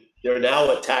invulnerability, they're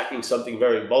now attacking something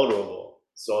very vulnerable.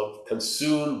 So I'm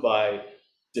consumed by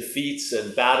defeats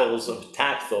and battles of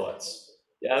attack thoughts,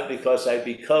 yeah, because I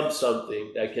become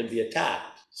something that can be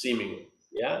attacked, seemingly,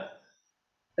 yeah.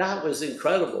 That was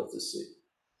incredible to see.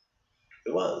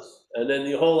 It was. And then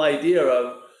the whole idea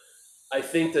of, I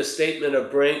think the statement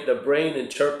of the brain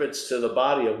interprets to the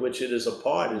body of which it is a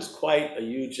part is quite a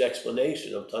huge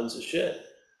explanation of tons of shit.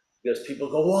 Because people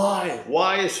go, why?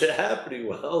 Why is it happening?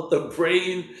 Well, the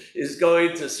brain is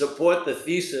going to support the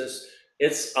thesis.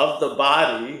 It's of the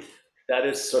body that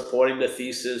is supporting the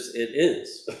thesis it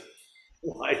is.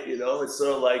 Why, it's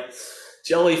sort of like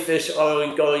jellyfish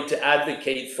aren't going to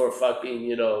advocate for fucking,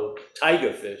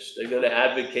 tigerfish. They're going to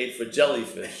advocate for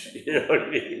jellyfish, you know what I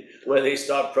mean? When they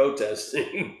start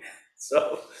protesting.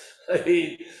 So, I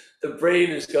mean, the brain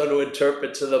is going to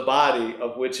interpret to the body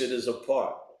of which it is a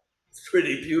part. It's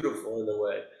pretty beautiful in a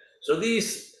way. So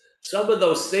some of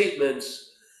those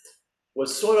statements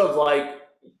was sort of like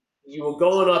you were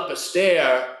going up a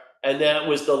stair and that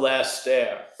was the last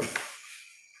stair.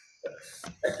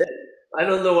 I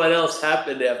don't know what else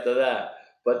happened after that,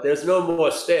 but there's no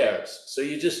more stairs. So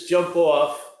you just jump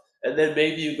off and then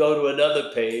maybe you go to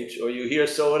another page or you hear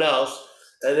someone else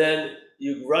and then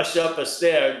you rush up a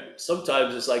stair.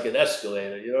 Sometimes it's like an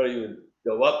escalator. You don't even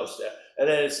go up a stair. And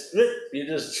then you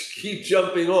just keep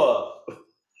jumping off.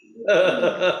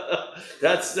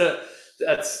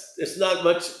 It's not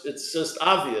much, it's just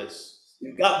obvious.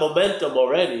 You've got momentum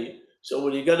already. So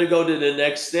when you're gonna go to the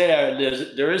next stair and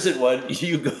there isn't one,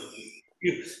 you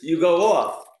go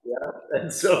off. Yeah.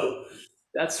 And so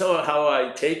that's how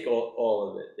I take all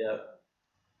of it. Yeah.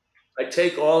 I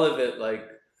take all of it like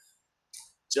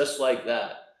just like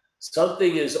that.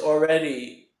 Something is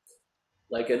already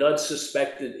like an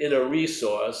unsuspected inner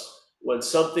resource. When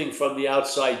something from the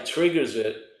outside triggers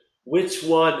it, which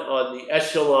one on the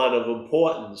echelon of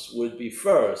importance would be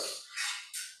first?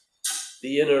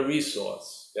 The inner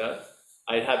resource. Yeah.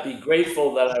 I'd be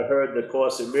grateful that I heard the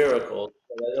Course in Miracles,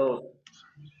 but I don't.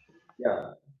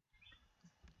 Yeah.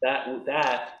 That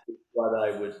is what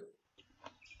I would,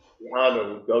 the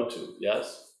honor would go to.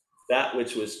 Yes. That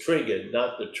which was triggered,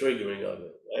 not the triggering of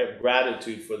it. I have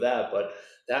gratitude for that, but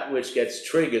that which gets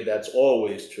triggered, that's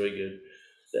always triggered.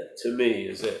 That to me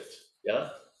is it. Yeah.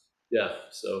 Yeah.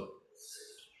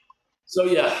 So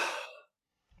yeah,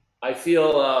 I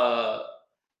feel a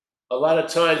lot of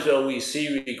times when we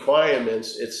see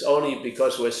requirements, it's only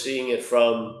because we're seeing it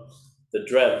from the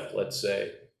dream, let's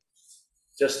say.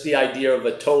 Just the idea of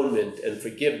atonement and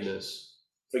forgiveness.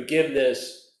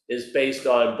 Forgiveness is based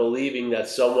on believing that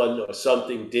someone or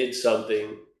something did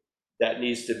something that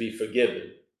needs to be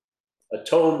forgiven.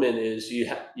 Atonement is you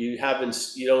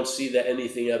don't see that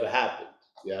anything ever happened.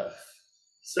 Yeah.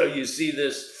 So you see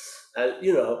this,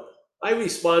 I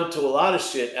respond to a lot of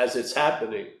shit as it's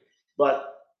happening,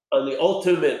 but on the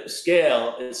ultimate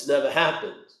scale, it's never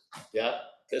happened. Yeah.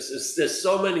 Because there's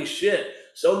so many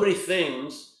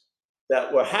things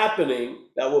that were happening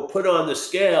that were put on the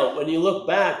scale. When you look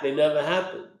back, they never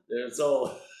happened. It's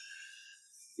all,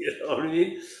 you know what I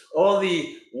mean? All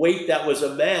the weight that was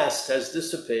amassed has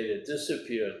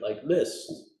disappeared like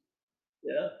mist.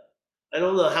 Yeah. I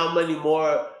don't know how many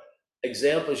more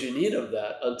examples you need of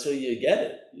that until you get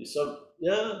it.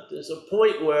 There's a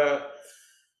point where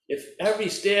if every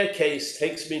staircase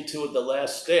takes me to the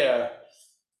last stair,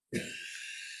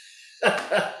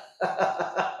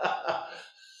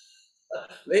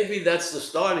 maybe that's the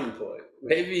starting point.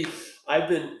 Maybe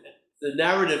the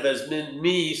narrative has been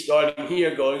me starting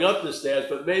here, going up the stairs,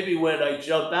 but maybe when I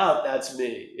jump out, that's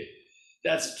me.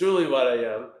 That's truly what I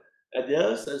am. And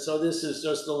yes, and so this is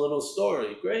just a little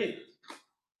story. Great.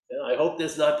 I hope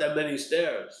there's not that many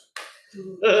stairs.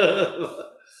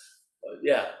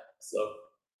 Yeah, so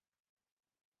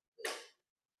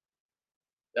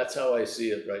that's how I see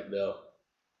it right now.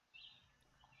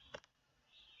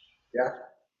 Yeah.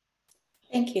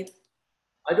 Thank you.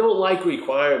 I don't like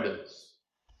requirements.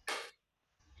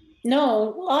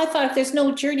 No, well, I thought if there's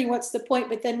no journey, what's the point?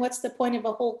 But then what's the point of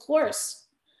a whole course?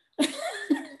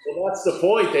 Well, that's the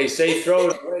point. They say throw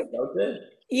it away, don't they?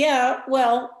 Yeah,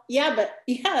 well, yeah, but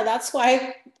yeah, that's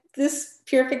why this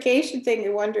purification thing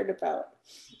you wondered about.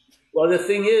 Well, the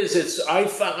thing is, I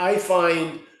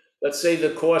find let's say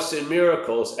the Course in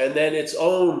Miracles, and then its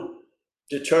own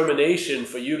determination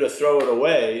for you to throw it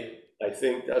away, I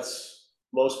think that's,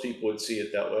 most people would see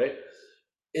it that way,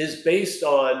 is based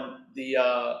on the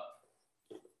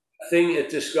thing it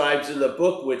describes in the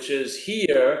book, which is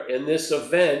here in this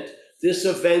event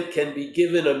can be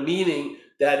given a meaning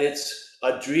that it's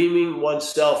a dreaming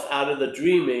oneself out of the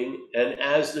dreaming, and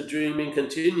as the dreaming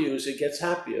continues, it gets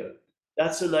happier.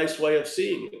 That's a nice way of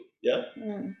seeing it, yeah?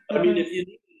 Mm-hmm. I mean, if you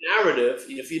need a narrative,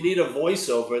 if you need a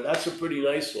voiceover, that's a pretty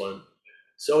nice one.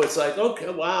 So it's like, okay,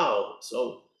 wow.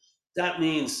 So that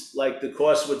means, like the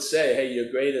Course would say, hey, your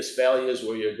greatest failures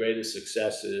were your greatest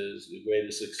successes. Your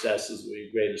greatest successes were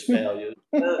your greatest failures.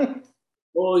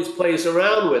 Always plays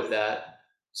around with that.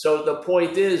 So the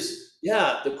point is,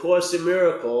 yeah, the Course in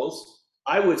Miracles,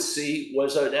 I would see,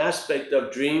 was an aspect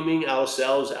of dreaming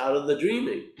ourselves out of the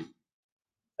dreaming.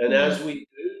 And as we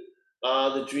do,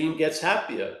 the dream gets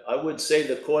happier. I would say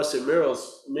the Course in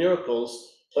Miracles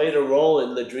played a role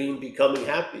in the dream becoming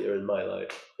happier in my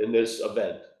life, in this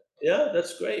event. Yeah,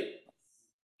 that's great.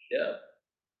 Yeah.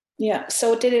 Yeah.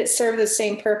 So did it serve the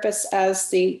same purpose as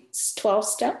the 12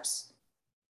 steps?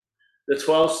 The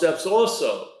 12 steps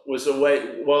also was a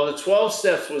way, well, the 12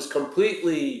 steps was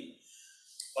completely,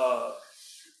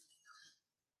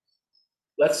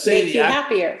 let's say Make you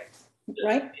happier,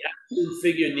 right? the action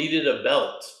figure needed a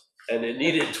belt, and it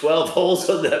needed 12 holes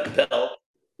on that belt,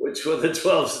 which were the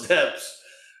 12 steps.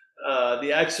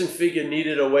 The action figure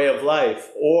needed a way of life,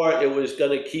 or it was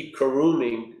going to keep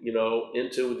carooning,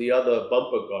 into the other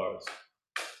bumper cars.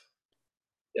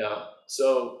 Yeah,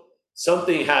 so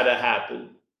something had to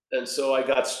happen, and so I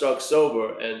got struck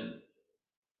sober, and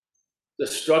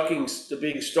the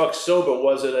being struck sober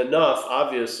wasn't enough,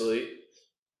 obviously,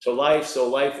 to life. So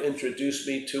life introduced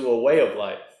me to a way of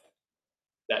life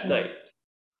that night.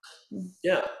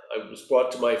 Yeah, I was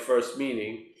brought to my first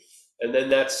meeting, and then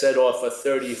that set off a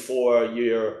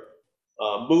 34-year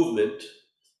movement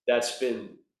that's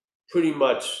been pretty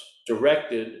much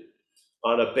directed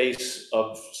on a base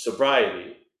of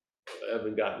sobriety. I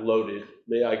haven't gotten loaded.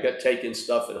 Maybe I got taken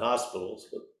stuff in hospitals,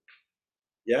 but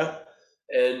yeah.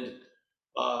 And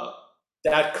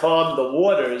that calmed the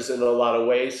waters in a lot of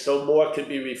ways, so more could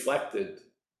be reflected.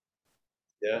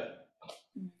 Yeah,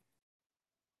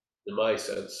 in my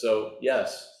sense. So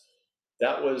yes,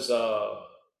 that was,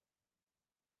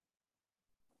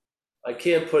 I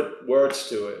can't put words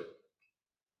to it.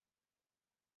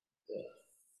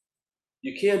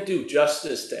 You can't do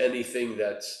justice to anything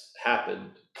that's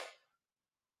happened,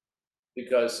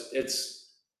 because it's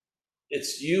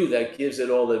you that gives it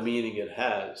all the meaning it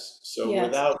has. So Yes.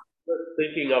 without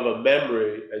thinking of a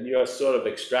memory, and you're sort of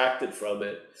extracted from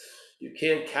it, you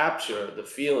can't capture the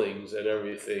feelings and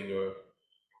everything,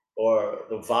 or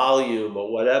the volume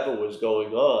or whatever was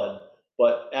going on.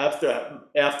 But after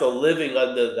living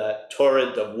under that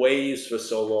torrent of waves for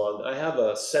so long, I have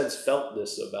a sense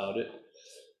feltness about it.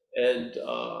 And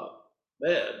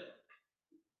man,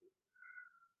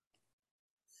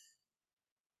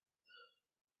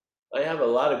 I have a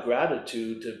lot of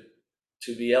gratitude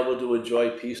to be able to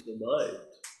enjoy peace of mind.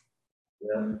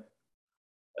 Yeah.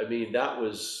 I mean, that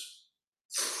was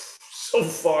so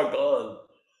far gone.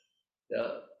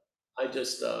 Yeah. I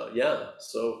just, yeah.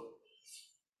 So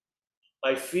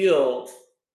I feel,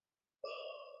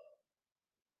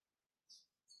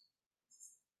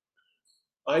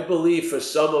 I believe for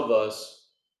some of us,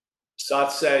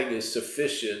 satsang is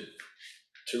sufficient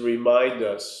to remind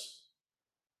us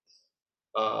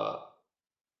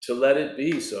to let it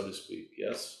be, so to speak.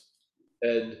 Yes.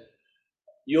 And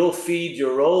you'll feed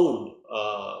your own,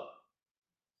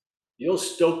 you'll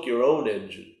stoke your own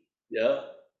engine. Yeah.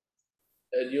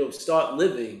 And you'll start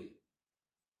living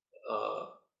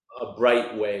a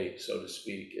bright way, so to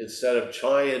speak, instead of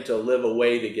trying to live a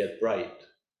way to get bright.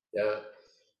 Yeah.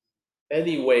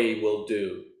 Any way will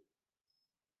do.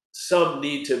 Some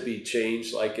need to be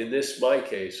changed. Like in my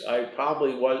case, I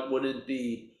probably wouldn't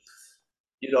be,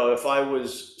 if I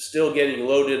was still getting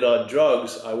loaded on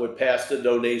drugs, I would pass the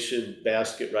donation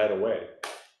basket right away.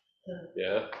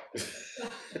 Yeah.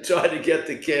 Try to get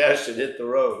the cash and hit the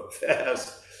road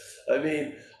fast. I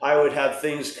mean, I would have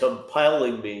things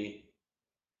compelling me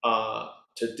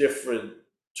to different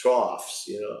troughs.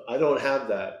 I don't have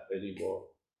that anymore.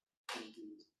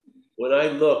 When I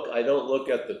look, I don't look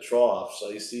at the troughs.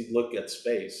 I look at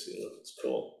space. It's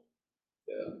cool.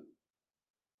 Yeah.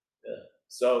 Yeah.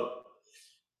 So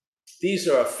these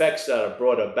are effects that are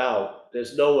brought about.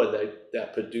 There's no one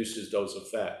that produces those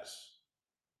effects.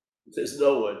 There's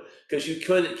no one, because you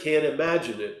can't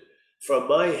imagine it. From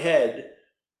my head,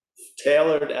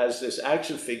 tailored as this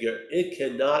action figure, it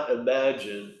cannot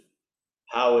imagine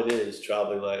how it is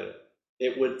traveling lighter.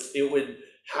 It would it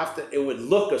would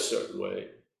look a certain way,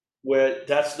 where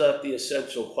that's not the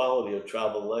essential quality of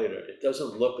traveling lighter. It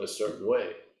doesn't look a certain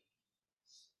way.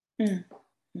 Mm.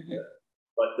 Mhm.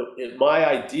 But in my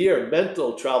idea,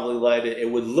 mental traveling lighter, it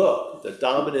would look, the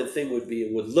dominant thing would be,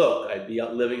 it would look, I'd be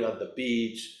out living on the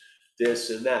beach, this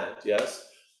and that, yes?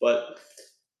 But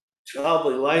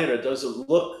traveling lighter doesn't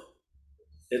look,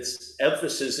 its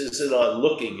emphasis isn't on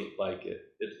looking it like it.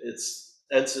 Its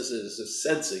emphasis is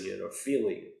sensing it or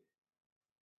feeling it.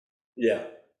 Yeah,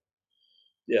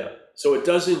 yeah. So it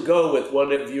doesn't go with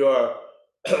one of your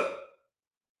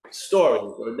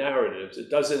stories or narratives. It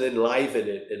doesn't enliven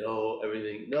it and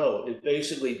everything. No, it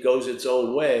basically goes its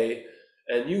own way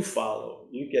and you follow.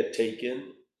 You get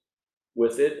taken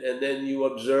with it and then you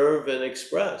observe and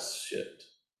express shit.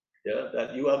 Yeah,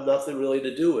 that you have nothing really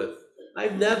to do with. I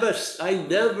never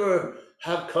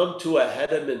have come to a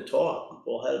Hedman talk,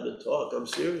 Paul Hedman talk. I'm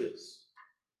serious.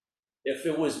 If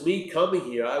it was me coming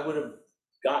here, I would have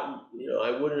gotten,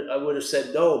 I would have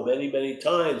said no many, many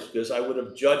times because I would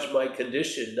have judged my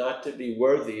condition not to be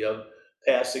worthy of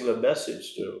passing a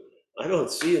message to. I don't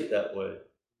see it that way.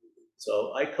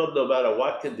 So I come no matter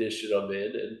what condition I'm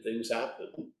in and things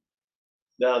happen.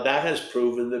 Now that has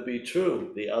proven to be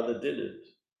true. The other didn't.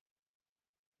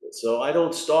 So I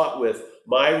don't start with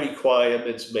my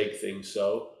requirements make things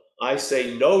so. I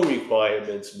say no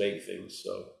requirements make things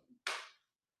so.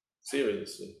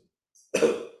 Seriously.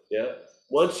 Yeah.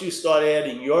 Once you start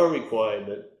adding your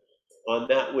requirement on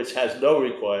that which has no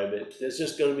requirement, there's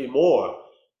just going to be more.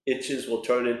 Inches will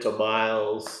turn into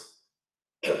miles.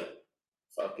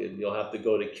 Fucking, you'll have to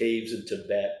go to caves in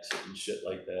Tibet and shit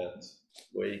like that,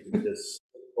 where you can just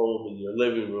sit home in your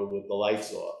living room with the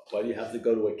lights off. Why do you have to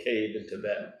go to a cave in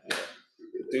Tibet?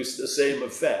 Produce the same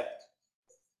effect.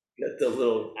 Get the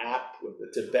little app with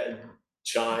the Tibetan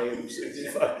chimes.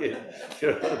 It's fucking, the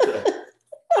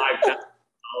 $5,000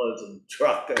 and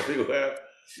truck everywhere.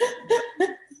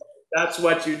 That's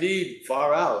what you need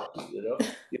far out. You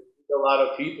need a lot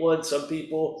of people, and some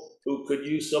people who could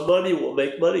use some money will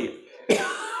make money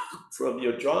from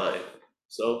your drive.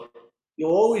 So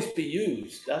you'll always be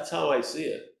used. That's how I see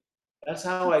it. That's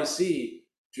how I see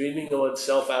dreaming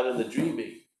oneself out of the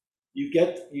dreaming. You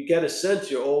get a sense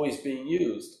you're always being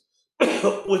used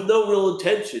with no real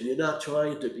intention. You're not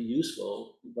trying to be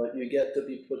useful, but you get to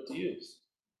be put to use.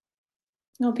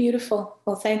 Oh, beautiful.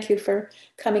 Well, thank you for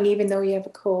coming, even though you have a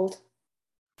cold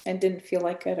and didn't feel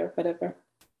like it or whatever.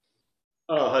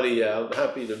 Oh, honey, yeah, I'm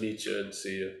happy to meet you and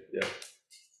see you. Yeah,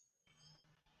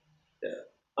 yeah.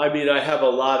 I mean, I have a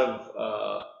lot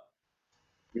of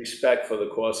respect for the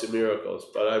Course in Miracles,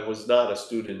 but I was not a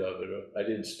student of it. Or I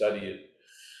didn't study it.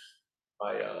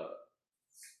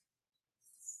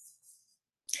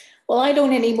 Well, I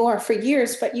don't anymore for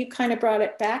years, but you kind of brought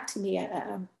it back to me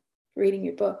reading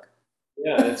your book.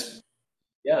 Yeah,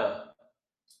 yeah.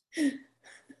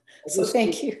 So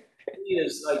thank you.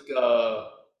 It's like,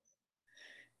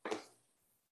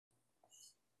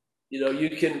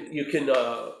 you can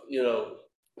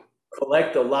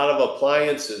collect a lot of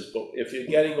appliances, but if you're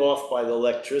getting off by the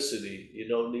electricity, you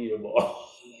don't need them all.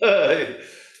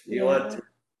 You want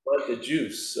the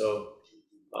juice. So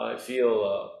I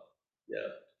feel,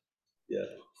 yeah.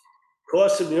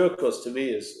 Course in Miracles to me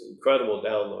is incredible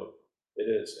download. It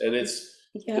is, and it's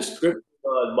description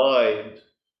on mind,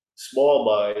 small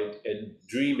mind, and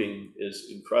dreaming is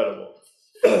incredible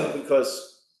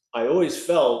because I always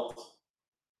felt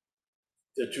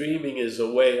that dreaming is a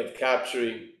way of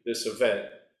capturing this event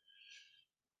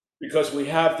because we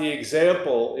have the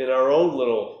example in our own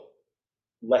little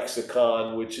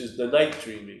lexicon, which is the night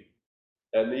dreaming.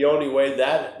 And the only way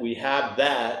that we have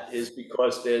that is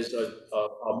because there's a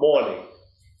morning.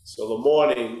 So the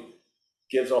morning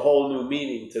gives a whole new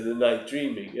meaning to the night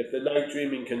dreaming. If the night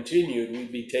dreaming continued,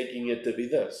 we'd be taking it to be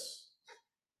this.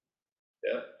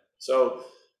 Yeah. So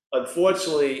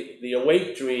unfortunately, the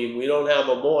awake dream, we don't have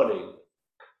a morning,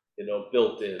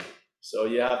 built in. So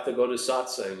you have to go to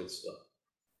satsang and stuff.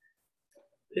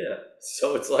 Yeah.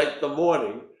 So it's like the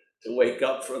morning to wake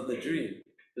up from the dreaming.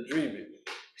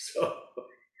 So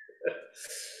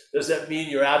does that mean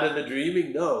you're out of the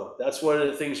dreaming? No. That's one of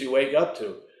the things you wake up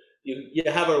to. You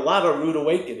have a lot of rude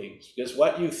awakenings because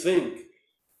what you think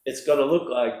it's going to look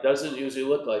like doesn't usually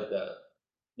look like that.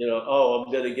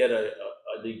 I'm going to get an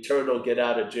eternal get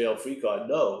out of jail free card.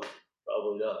 No,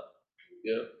 probably not.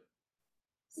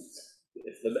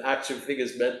 If the action figure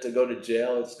is meant to go to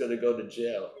jail, it's going to go to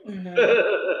jail. Mm-hmm.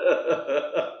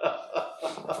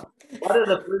 What are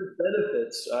the fringe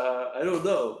benefits? I don't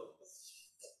know.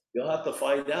 You'll have to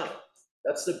find out.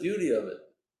 That's the beauty of it.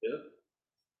 Yeah.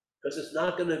 because it's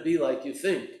not going to be like you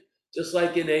think. Just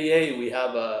like in AA, we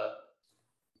have a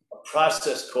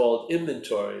process called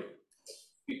inventory,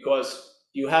 because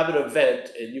you have an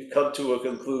event and you've come to a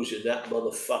conclusion, that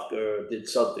motherfucker did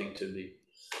something to me.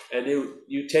 And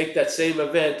you take that same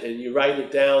event and you write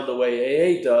it down the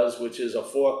way AA does, which is a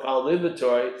 4-column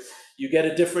inventory, you get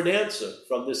a different answer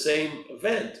from the same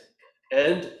event.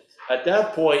 And at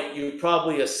that point, you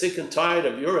probably are sick and tired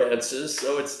of your answers,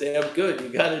 so it's damn good. You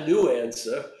got a new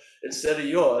answer instead of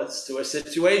yours to a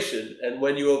situation. And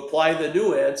when you apply the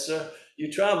new answer,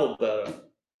 you travel better.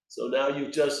 So now you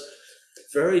just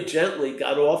very gently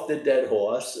got off the dead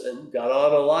horse and got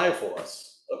on a live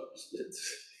horse.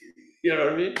 You know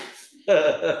what I mean?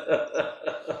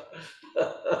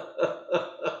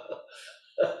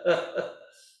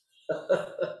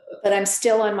 But I'm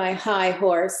still on my high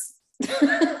horse.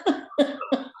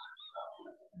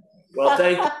 Well,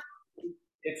 thank you.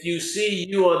 If you see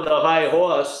you on the high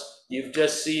horse, you've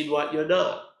just seen what you're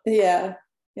not, Yeah.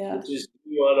 which is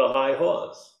you on a high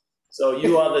horse. So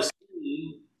you are the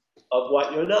scene of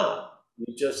what you're not.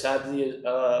 You just had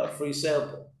the free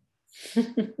sample.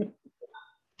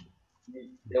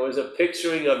 There was a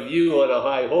picturing of you on a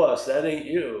high horse. That ain't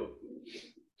you.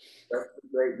 That's the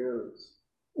great news.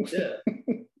 Yeah.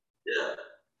 Yeah.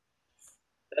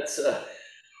 That's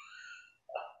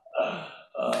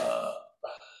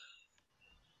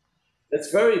it's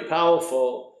very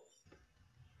powerful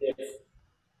if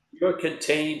you're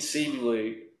contained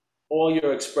seemingly, all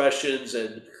your expressions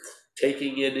and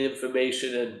taking in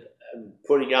information and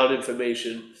putting out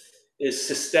information is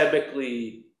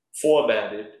systemically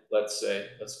formatted, let's say,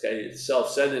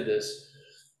 self-centeredness.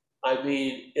 I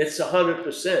mean, it's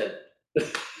 100%.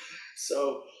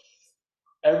 So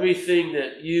everything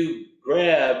that you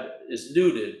grab is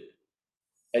neutered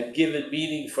and given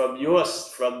meaning from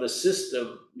the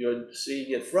system you're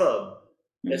seeing it from.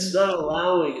 It's not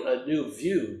allowing a new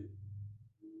view.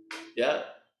 Yeah,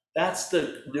 that's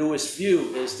the newest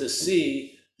view, is to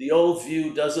see the old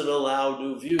view doesn't allow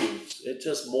new views. It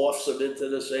just morphs them into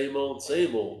the same old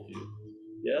view.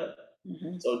 Yeah.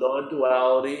 Mhm. So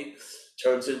non-duality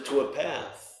turns into a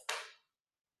path.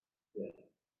 Yeah.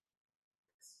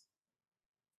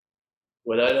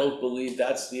 When I don't believe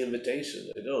that's the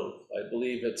invitation, I don't. I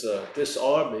believe it's a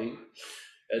disarming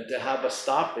and to have a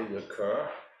stopping occur,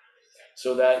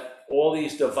 so that all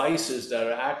these devices that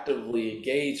are actively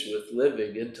engaged with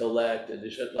living, intellect, and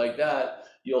shit like that,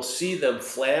 you'll see them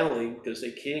flailing because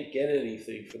they can't get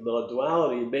anything from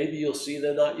non-duality. Maybe you'll see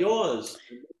they're not yours.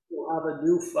 You'll have a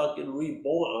new fucking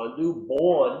reborn, a new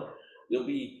born. You'll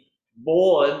be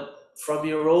born from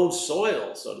your own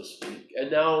soil, so to speak.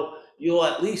 And now you'll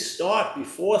at least start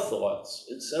before thoughts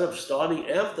instead of starting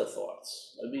after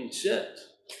thoughts. I mean, shit,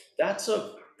 that's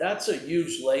a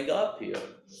huge leg up here.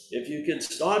 If you can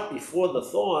start before the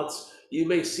thoughts, you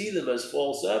may see them as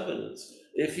false evidence.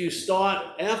 If you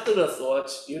start after the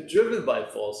thoughts, you're driven by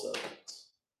false evidence.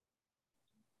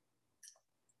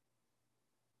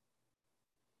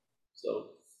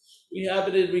 So we have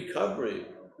it in recovery.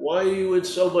 Why are you in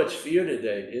so much fear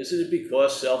today? Isn't it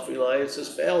because self-reliance has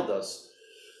failed us?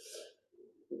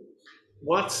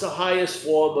 What's the highest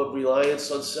form of reliance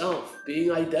on self?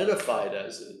 Being identified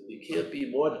as it. You can't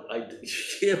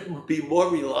be more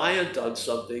reliant on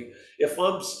something. If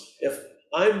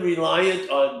I'm reliant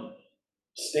on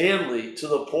Stanley to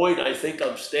the point I think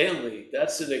I'm Stanley,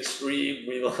 that's an extreme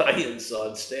reliance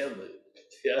on Stanley.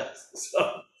 Yeah.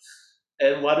 So,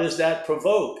 and what does that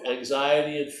provoke?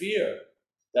 Anxiety and fear.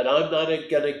 That I'm not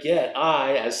gonna get,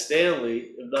 I as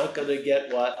Stanley, am not gonna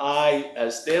get what I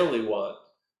as Stanley want.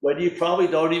 When you probably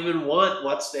don't even want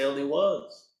what Stanley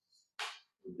wants.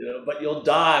 You know, but you'll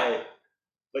die.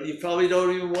 But you probably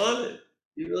don't even want it.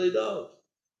 You really don't.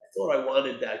 I thought I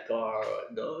wanted that car.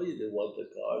 No, you didn't want the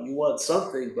car. You want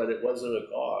something, but it wasn't a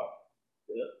car.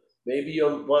 Yeah? Maybe you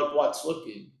want what's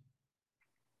looking.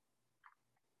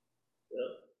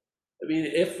 Yeah? I mean,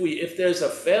 if there's a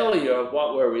failure of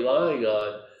what we're relying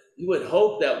on, you would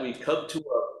hope that we come to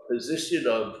a position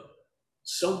of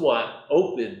somewhat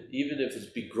open, even if it's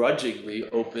begrudgingly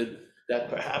open, that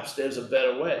perhaps there's a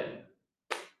better way.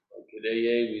 Like in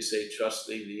AA, we say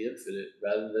trusting the infinite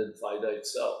rather than finite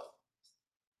self.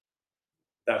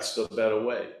 That's the better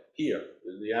way here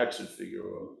in the action figure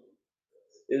world.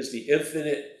 Is the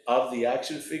infinite of the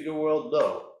action figure world?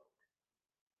 No.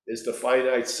 Is the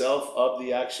finite self of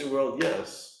the action world?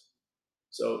 Yes.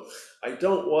 So I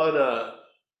don't want to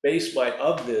base my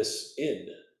ofness in.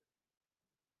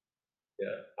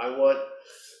 Yeah, I want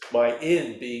my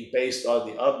in being based on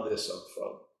the ofness I'm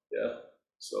from. Yeah.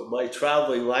 So my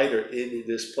traveling lighter in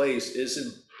this place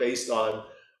isn't based on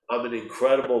I'm an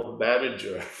incredible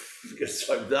manager, because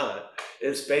I'm not.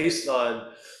 It's based on,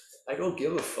 I don't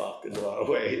give a fuck in a lot of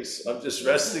ways. I'm just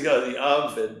resting on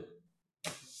the and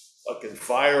fucking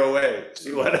fire away,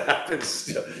 see what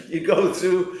happens. You go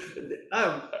through,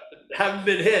 haven't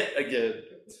been hit again.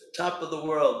 Top of the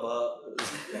world, Bob.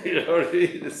 You know what I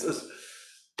mean? It's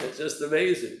just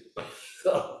amazing.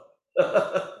 So,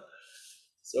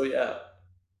 so yeah.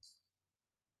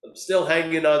 I'm still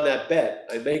hanging on that bet.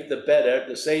 I make the bet,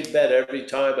 the same bet every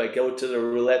time I go to the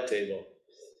roulette table.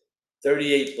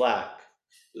 38 black.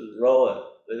 Just roll it.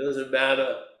 It doesn't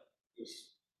matter.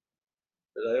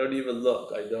 And I don't even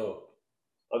look. I know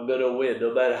I'm gonna win,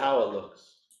 no matter how it looks.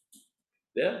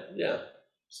 Yeah, yeah.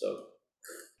 So,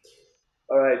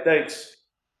 all right, thanks.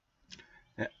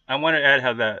 I want to add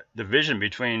how the division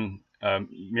between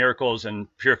miracles and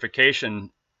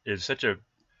purification is such a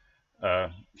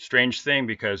strange thing,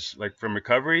 because like from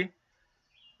recovery,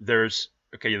 there's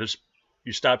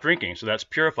you stop drinking, so that's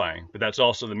purifying, but that's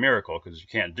also the miracle because you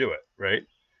can't do it, right?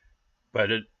 But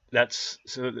that's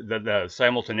so the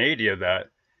simultaneity of that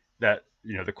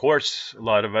the course, a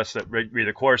lot of us that read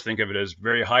the course think of it as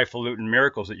very highfalutin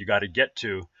miracles that you got to get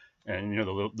to, and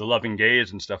the loving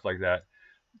gaze and stuff like that.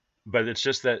 But it's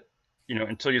just that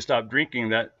until you stop drinking,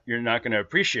 that you're not going to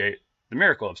appreciate the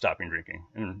miracle of stopping drinking.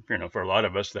 And for a lot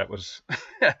of us, that was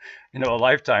a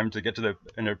lifetime to get to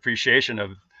an appreciation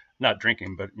of not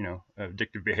drinking, but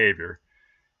addictive behavior.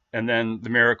 And then the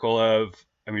miracle of,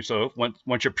 so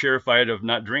once you're purified of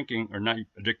not drinking or not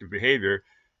addictive behavior,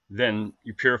 then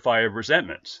you purify of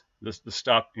resentments. The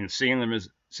stop, seeing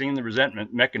the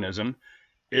resentment mechanism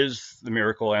is the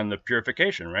miracle and the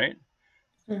purification, right?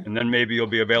 And then maybe you'll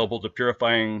be available to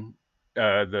purifying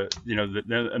the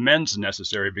amends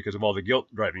necessary because of all the guilt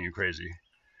driving you crazy.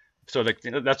 So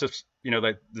that's just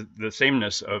like the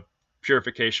sameness of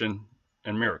purification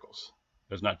and miracles.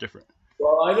 It's not different.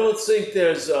 Well, I don't think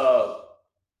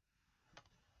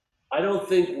I don't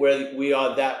think we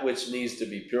are that which needs to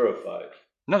be purified.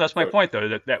 No, that's my point, though,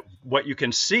 that what you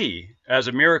can see as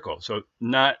a miracle. So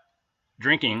not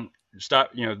drinking,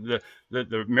 stop, the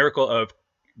miracle of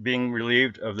being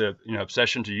relieved of the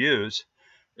obsession to use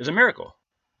is a miracle,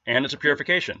 and it's a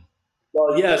purification.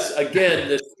 Well, yes, again,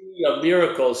 the seeing of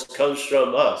miracles comes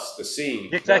from us, the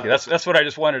seeing. Exactly. That's what I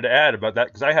just wanted to add about that,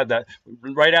 because I had that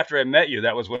right after I met you.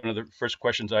 That was one of the first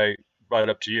questions I brought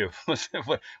up to you, was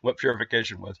what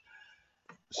purification was.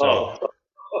 So,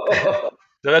 so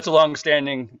that's a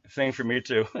long-standing thing for me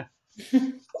too,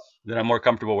 that I'm more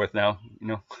comfortable with now.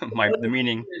 The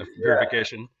meaning of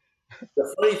purification.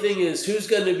 The funny thing is, who's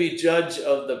going to be judge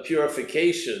of the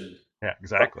purification? Yeah,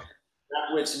 exactly.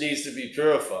 That which needs to be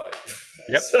purified.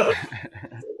 Yep. So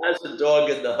that's a dog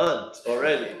in the hunt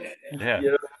already. Yeah.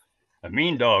 A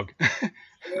mean dog.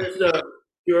 There's the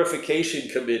purification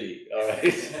committee. All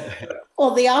right.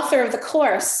 Well, the author of the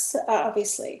course,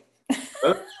 obviously.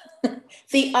 Huh?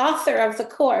 The author of the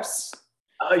course.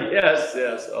 Yes.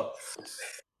 Oh,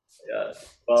 yeah.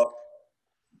 Well,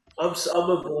 I'm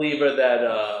a believer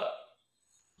that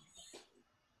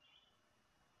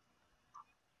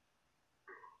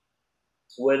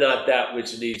we're not that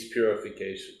which needs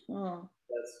purification. Oh.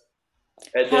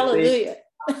 And hallelujah.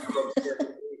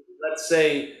 Let's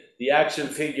say the action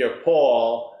figure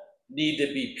Paul need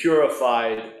to be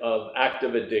purified of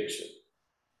active addiction.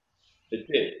 It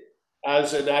did,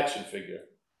 as an action figure.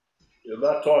 I'm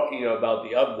not talking about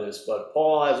the otherness, but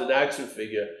Paul as an action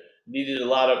figure needed a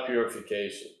lot of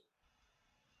purification.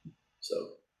 So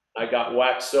I got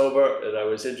waxed sober and I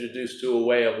was introduced to a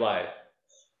way of life.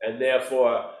 And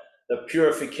therefore, the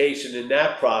purification in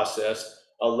that process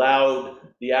allowed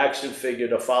the action figure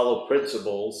to follow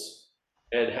principles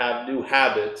and have new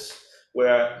habits,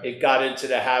 where it got into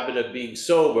the habit of being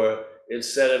sober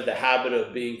instead of the habit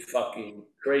of being fucking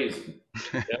crazy.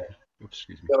 Yeah?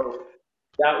 Excuse me. So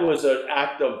that was an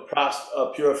act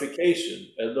of purification,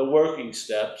 and the working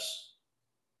steps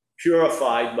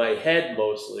purified my head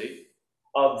mostly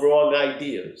of wrong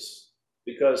ideas.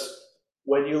 Because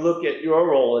when you look at your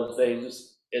role in things,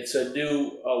 it's a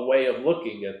new way of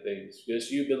looking at things,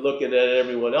 because you've been looking at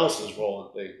everyone else's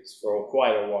role in things for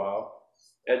quite a while.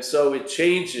 And so it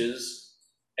changes,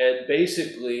 and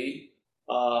basically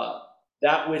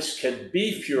that which can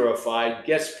be purified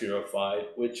gets purified,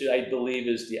 which I believe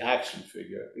is the action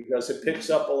figure, because it picks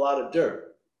up a lot of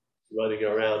dirt running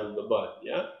around in the mud,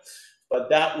 yeah? But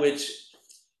that which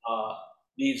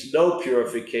needs no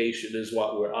purification is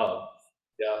what we're of,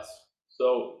 yes?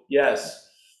 So, yes,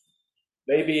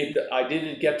 maybe I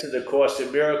didn't get to the Course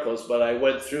in Miracles, but I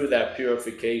went through that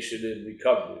purification in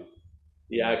recovery,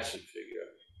 the action figure.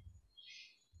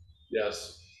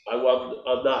 Yes.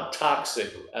 I'm not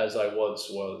toxic as I once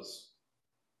was.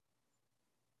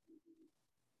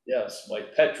 Yes, my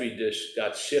Petri dish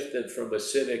got shifted from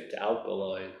acidic to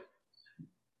alkaline,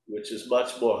 which is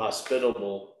much more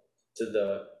hospitable to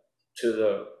the to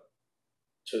the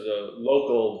to the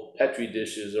local Petri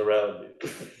dishes around me.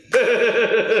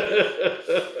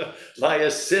 My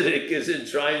acidic isn't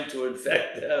trying to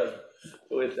infect them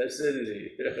with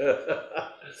acidity.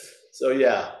 So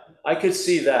yeah, I could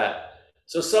see that.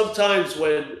 So sometimes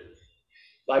when,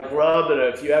 like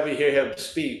Ramana, if you ever hear him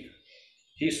speak,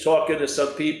 he's talking to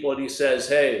some people and he says,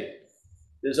 hey,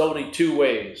 there's only two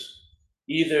ways.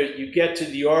 Either you get to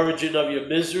the origin of your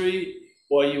misery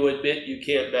or you admit you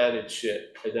can't manage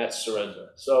shit, and that's surrender.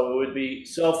 So it would be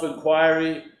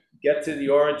self-inquiry, get to the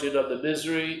origin of the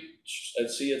misery and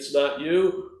see it's not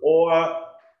you, or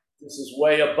this is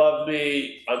way above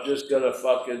me, I'm just gonna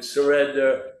fucking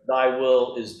surrender, thy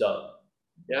will is done.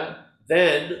 Yeah?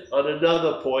 Then on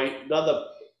another point, another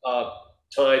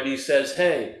time, he says,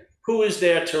 hey, who is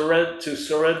there to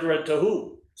surrender and to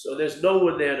whom? So there's no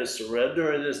one there to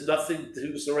surrender, and there's nothing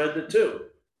to surrender to.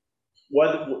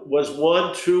 Was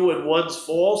one true and one's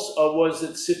false, or was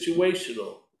it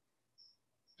situational?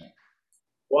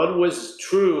 One was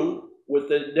true with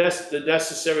the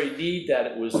necessary need that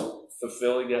it was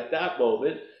fulfilling at that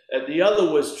moment, and the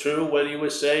other was true when he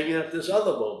was saying it at this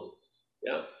other moment.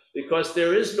 Yeah, because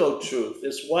there is no truth.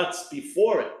 It's what's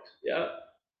before it. Yeah.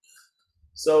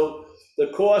 So the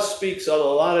Course speaks on a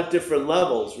lot of different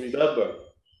levels, remember.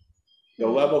 The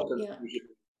level confusion.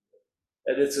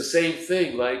 And it's the same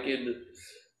thing, like in,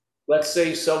 let's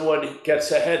say someone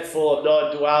gets a head full of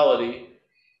non-duality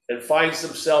and finds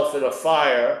themselves in a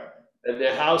fire and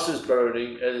their house is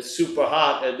burning and it's super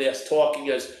hot and they're talking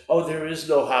as, oh, there is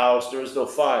no house, there is no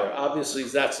fire. Obviously,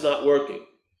 that's not working.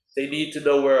 They need to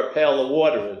know where a pail of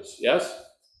water is, yes?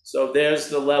 So there's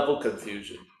the level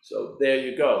confusion. So there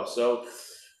you go. So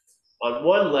on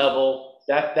one level,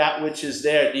 that which is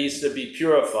there needs to be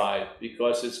purified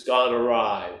because it's gone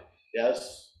awry,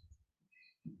 yes?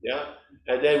 Yeah?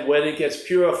 And then when it gets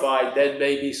purified, then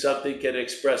maybe something can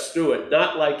express through it.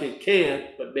 Not like it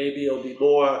can't, but maybe it'll be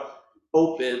more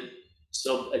open.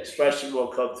 Some expression will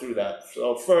come through that.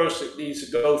 So first, it needs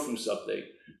to go through something.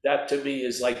 That to me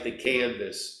is like the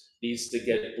canvas needs to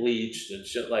get bleached and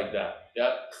shit like that.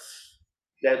 Yeah.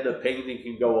 Then the painting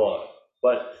can go on.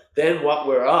 But then what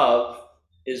we're of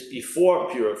is before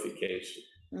purification.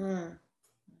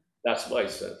 That's my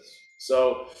sense.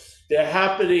 So they're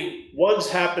happening, one's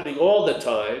happening all the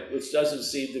time, which doesn't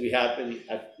seem to be happening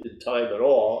in time at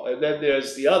all. And then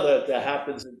there's the other that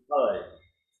happens in time.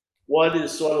 One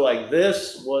is sort of like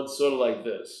this, one's sort of like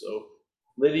this. So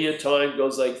linear time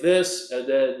goes like this, and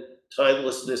then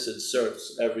timelessness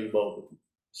inserts every moment.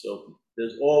 So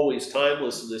there's always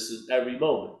timelessness in every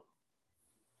moment.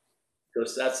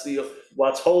 Because that's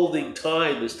what's holding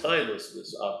time is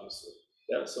timelessness, obviously.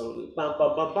 Yeah, so bam,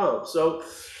 bam, bam, bam. So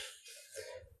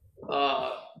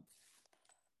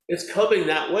it's coming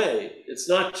that way. It's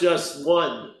not just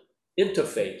one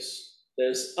interface.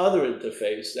 There's other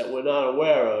interface that we're not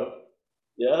aware of.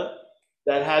 Yeah,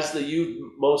 that has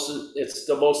it's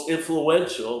the most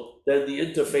influential. Then the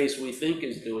interface we think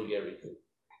is doing everything.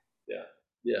 Yeah,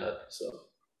 yeah. So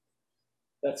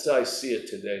that's how I see it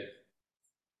today.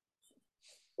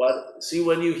 But see,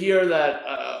 when you hear that,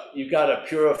 you got to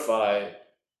purify.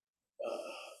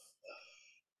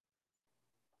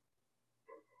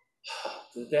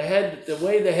 The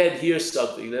way the head hears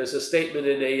something, there's a statement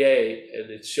in AA,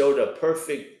 and it showed a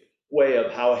perfect way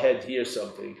of how a head hears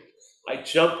something. I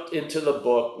jumped into the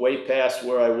book way past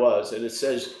where I was, and it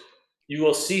says, you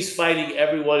will cease fighting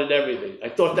everyone and everything. I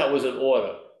thought that was an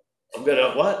order. I'm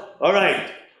gonna, what? All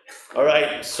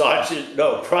right, Sergeant,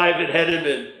 no, Private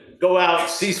Henneman, go out,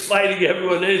 cease fighting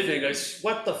everyone and anything.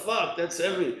 What the fuck, that's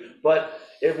but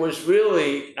it was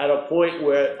really at a point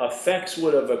where effects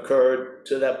would have occurred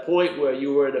to that point where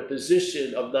you were in a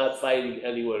position of not fighting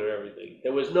anyone or everything.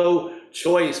 There was no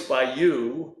choice by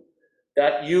you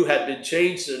that you had been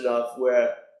changed enough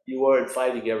where you weren't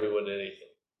fighting everyone and anything.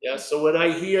 Yeah, so when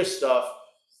I hear stuff,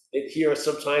 it hears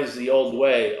sometimes the old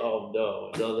way, oh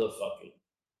no, another fucking,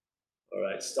 all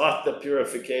right, start the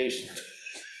purification.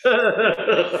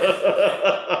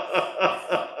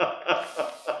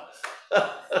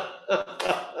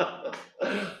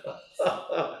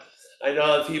 I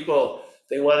know people,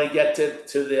 they want to get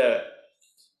to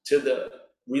the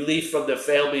relief from the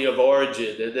family of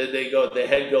origin, and then the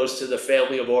head goes to the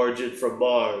family of origin from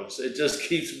Mars. It just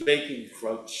keeps making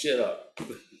shit up.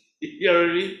 You know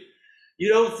what I mean?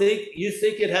 You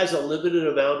think it has a limited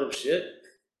amount of shit?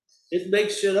 It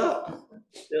makes shit up.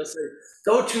 They'll say,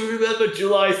 "Don't you remember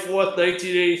July 4th,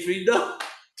 1983?" No.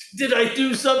 Did I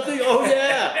do something? Oh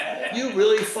yeah. You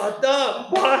really fucked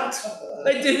up. What?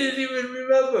 I didn't even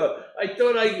remember. I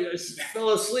thought I fell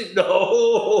asleep.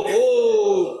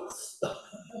 No.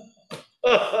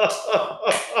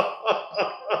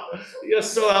 You're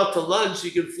so out to lunch,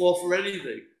 you can fall for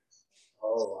anything.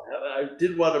 Oh, I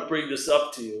did want to bring this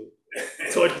up to you.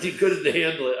 Thought you couldn't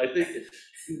handle it. I think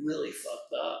you really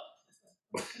fucked up.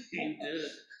 You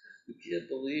did. You can't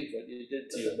believe what you did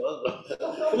to your mother.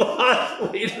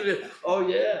 What? Wait a minute. Oh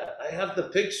yeah, I have the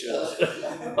pictures.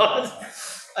 What?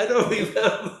 I don't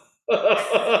remember.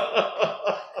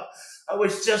 I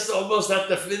was just almost at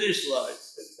the finish line.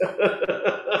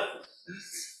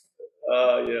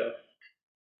 Yeah.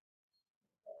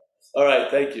 All right,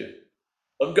 thank you.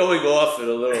 I'm going off it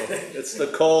a little. It's the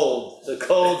cold. The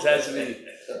cold has me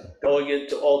going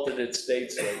into alternate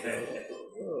states right now.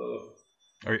 Oh.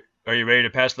 Are you ready to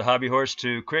pass the hobby horse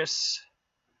to Chris?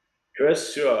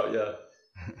 Chris, sure, yeah.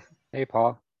 Hey,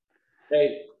 Paul.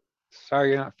 Hey, Sorry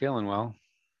you're not feeling well.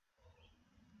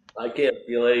 I can't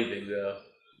feel anything now.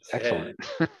 Excellent.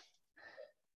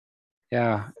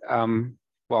 Yeah.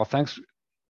 Well, thanks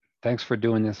for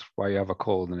doing this while you have a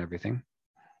cold and everything.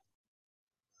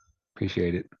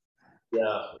 Appreciate it.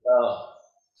 Yeah, well,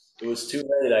 it was too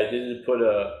late. I didn't put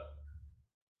a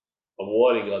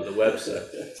warning on the website.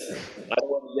 I don't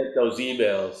want to get those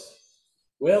emails.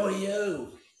 Where were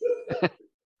you?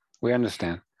 We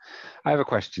understand. I have a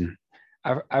question.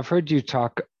 I've heard you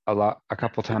talk a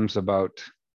couple times about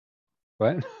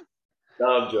what? No,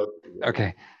 I'm joking.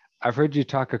 Okay. I've heard you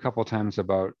talk a couple times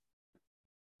about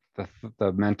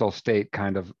the mental state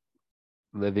kind of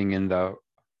living in the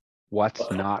what's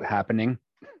not happening.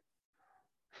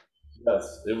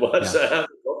 Yes, it was. Yeah.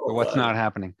 What's not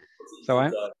happening. So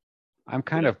I'm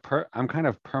kind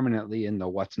of permanently in the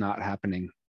what's not happening.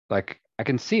 Like I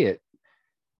can see it.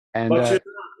 And but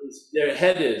your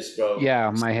head is, bro.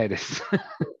 Yeah, my head is.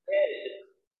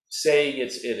 Saying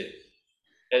it's in it.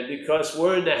 And because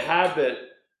we're in the habit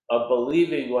of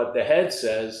believing what the head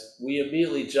says, we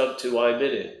immediately jump to I'm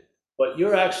in it. But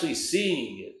you're actually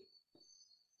seeing it.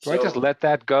 Do I just let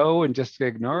that go and just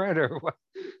ignore it, or what?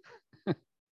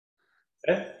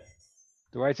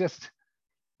 Do I just,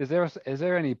 is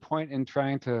there any point in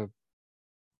trying to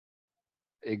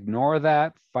ignore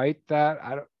that, fight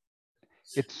that?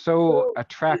 It's so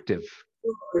attractive.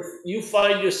 If you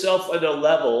find yourself at a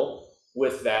level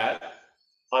with that,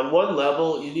 on one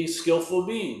level, you need skillful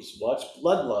means. Watch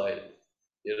Bloodline,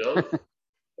 you know?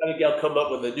 I think I'll come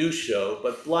up with a new show,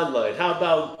 but Bloodline. How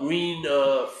about Green,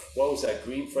 what was that,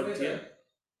 Green Frontier?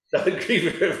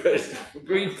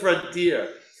 Green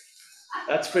Frontier.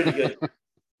 That's pretty good.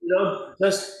 You know,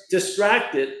 just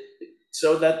distract it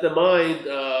so that the mind,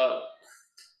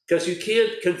 because you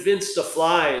can't convince the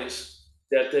flies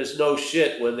that there's no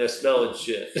shit when they're smelling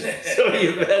shit. So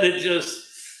you better just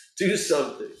do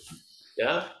something.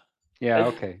 Yeah? Yeah,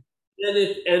 okay.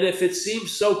 And if it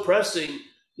seems so pressing,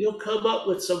 you'll come up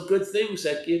with some good things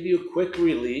that give you quick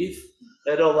relief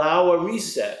and allow a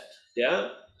reset. Yeah?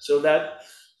 So that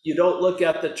you don't look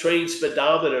at the train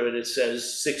speedometer and it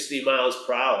says 60 miles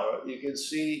per hour. You can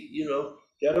see, you know,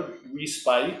 get a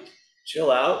respite,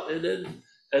 chill out, and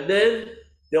then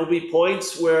there'll be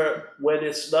points where when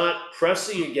it's not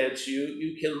pressing against you,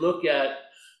 you can look at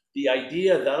the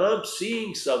idea that I'm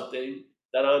seeing something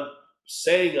that I'm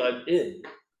saying I'm in.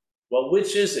 Well,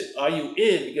 which is it? Are you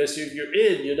in? Because if you're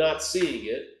in, you're not seeing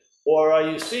it. Or are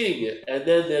you seeing it? And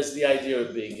then there's the idea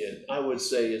of being in. I would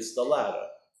say it's the latter.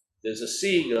 There's a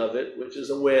seeing of it, which is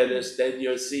awareness, then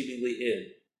you're seemingly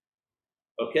in.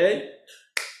 Okay?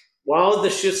 While the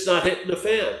shit's not hitting the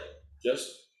fan, just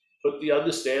put the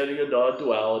understanding of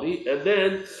non-duality, and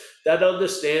then that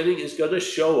understanding is going to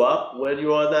show up when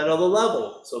you're on that other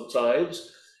level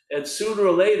sometimes. And sooner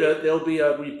or later, there'll be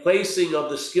a replacing of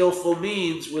the skillful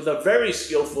means with a very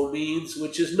skillful means,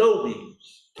 which is no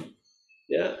means.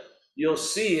 Yeah? You'll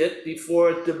see it before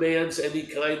it demands any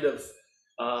kind of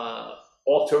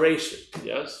alteration,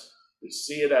 yes? You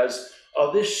see it as,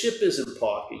 oh, this ship isn't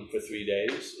parking for 3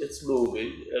 days. It's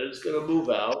moving, and it's going to move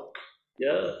out.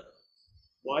 Yeah?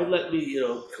 Why let me,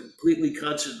 completely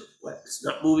concentrate? What? It's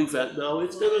not moving fast. No,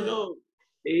 it's going to go.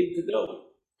 Aim to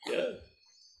go. Yeah.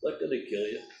 Not going to kill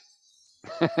you.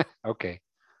 Okay.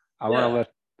 I want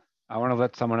to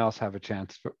let someone else have a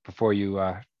chance before you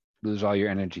lose all your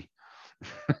energy.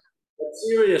 But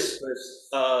seriousness,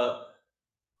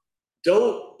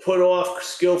 don't put off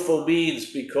skillful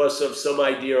means because of some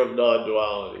idea of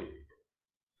non-duality.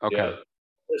 Okay. Yeah?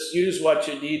 Just use what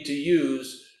you need to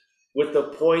use with the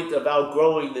point of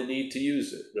outgrowing the need to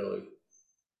use it, really.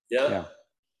 Yeah? Yeah.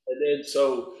 And then,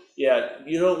 so, yeah,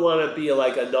 you don't want to be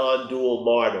like a non-dual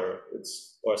martyr.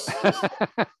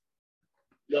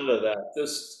 None of that.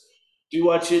 Just do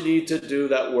what you need to do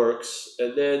that works.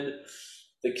 And then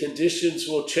the conditions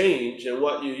will change. And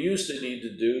what you used to need to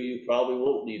do, you probably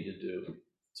won't need to do,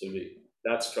 to me.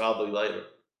 That's probably later.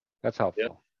 That's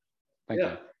helpful. Thank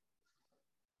Yeah. you.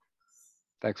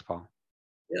 Thanks, Paul.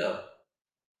 Yeah.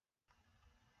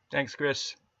 Thanks,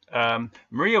 Chris.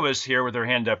 Maria was here with her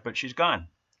hand up, but she's gone.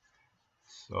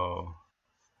 So,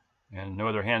 and no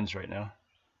other hands right now.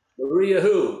 Maria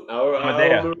who?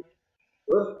 Amadea,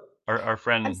 What? our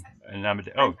friend in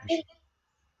Amadea. I'm Oh, still,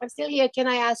 I'm still here. Can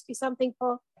I ask you something,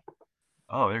 Paul?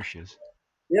 oh, there she is.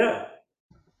 Yeah.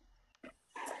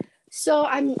 So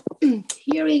I'm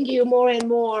hearing you more and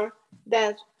more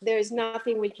that there's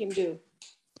nothing we can do.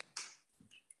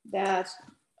 That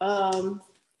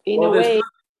in Well, a there's way, nothing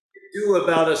to do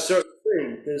about a certain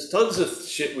thing. There's tons of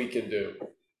shit we can do.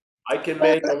 I can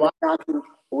well, make a lot.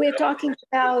 we're talking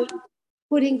about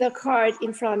putting the cart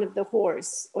in front of the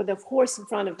horse, or the horse in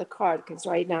front of the cart, because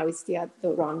right now it's the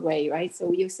wrong way, right?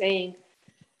 So you're saying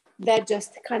that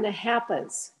just kind of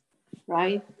happens,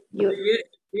 right? You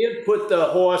can't put the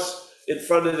horse in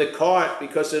front of the cart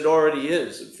because it already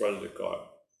is in front of the cart.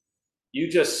 You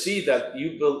just see that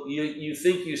you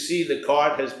think you see the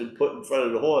cart has been put in front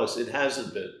of the horse. It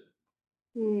hasn't been.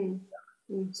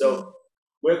 Mm-hmm. So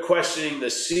we're questioning the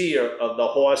seer of the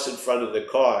horse in front of the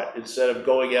cart instead of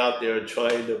going out there and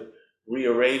trying to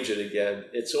rearrange it again.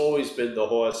 It's always been the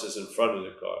horse is in front of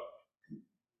the cart.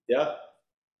 Yeah?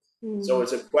 So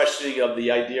it's a questioning of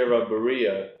the idea of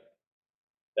Maria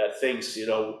that thinks,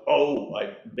 oh,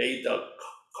 I made the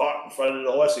cart in front of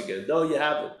the horse again. No, you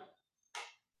haven't.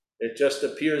 It just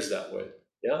appears that way.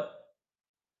 Yeah?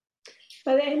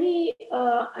 But I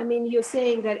mean, you're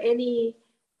saying that any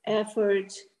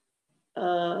effort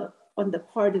on the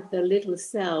part of the little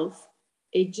self,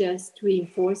 it just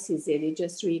reinforces it. It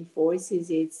just reinforces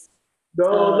its.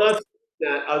 No, I'm not saying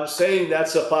that. I'm saying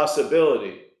that's a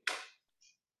possibility.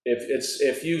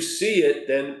 If you see it,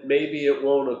 then maybe it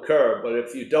won't occur. But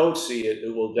if you don't see it,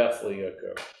 it will definitely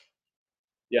occur.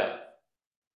 Yeah.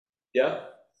 Yeah.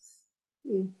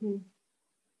 Mm-hmm.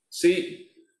 See,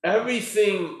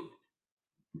 everything,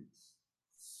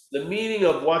 the meaning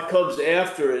of what comes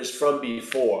after is from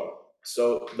before.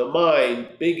 So the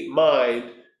mind, big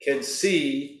mind, can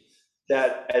see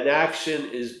that an action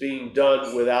is being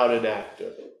done without an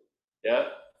actor. Yeah?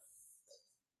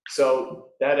 So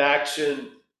that action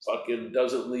fucking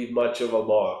doesn't leave much of a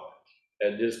mark.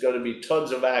 And there's going to be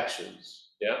tons of actions.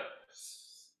 Yeah?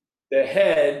 The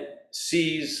head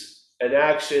sees an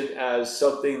action as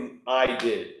something I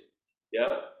did.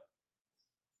 Yeah?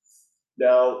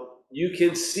 Now, you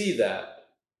can see that.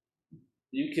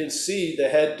 You can see the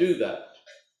head do that.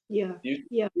 Yeah. You can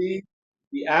Yeah. see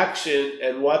the action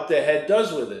and what the head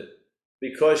does with it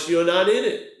because you're not in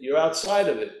it. You're outside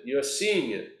of it. You're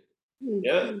seeing it.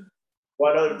 Yeah?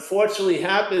 What unfortunately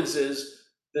happens is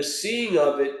the seeing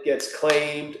of it gets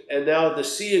claimed, and now the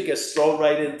seer gets thrown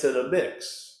right into the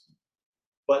mix.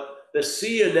 But the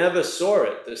seer never saw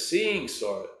it. The seeing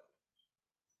saw it.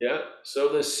 Yeah?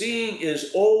 So the seeing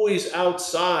is always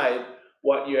outside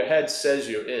what your head says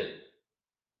you're in.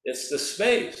 It's the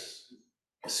space.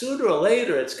 Sooner or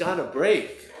later, it's got to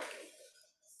break.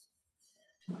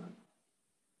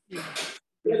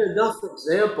 Get enough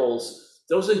examples,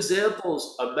 those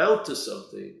examples amount to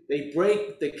something. They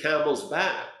break the camel's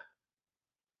back.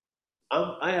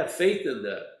 I have faith in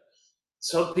that.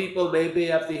 Some people maybe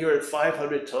have to hear it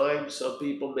 500 times. Some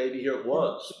people maybe hear it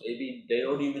once. Maybe they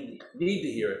don't even need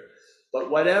to hear it.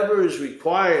 But whatever is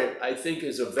required, I think,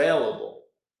 is available.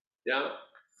 Yeah.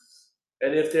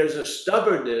 And if there's a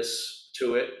stubbornness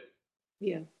to it,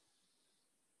 Yeah.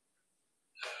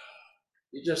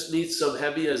 you just need some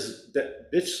heavy as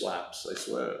bitch slaps, I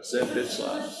swear. Said bitch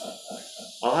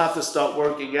slaps. I'll have to start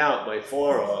working out my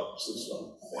forearms and stuff.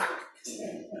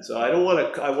 So I want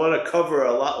to cover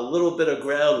a little bit of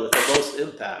ground with the most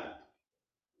impact.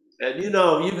 And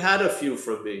you've had a few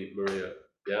from me, Maria.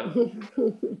 Yeah?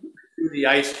 Threw the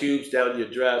ice cubes down your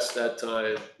dress that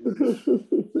time.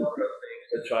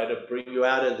 To try to bring you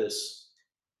out of this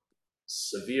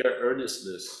severe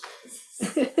earnestness.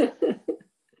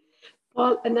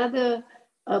 Well, another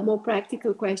more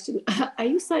practical question. Are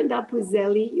you signed up with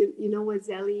Zelly? You know what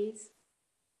Zelly is?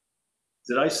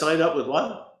 Did I sign up with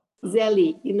what?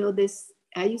 Zelly, this,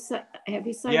 have you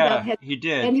signed up? Yeah, he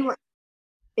did. Anyone,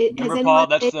 Remember, has Paul? anyone,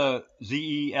 That's the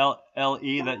ZELLE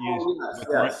that you.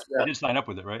 Yes. You did sign up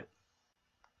with it, right?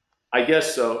 I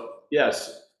guess so.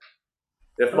 Yes.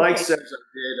 If Mike Okay. says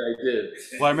I did.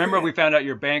 Well, I remember we found out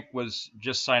your bank was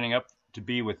just signing up to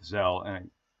be with Zelle,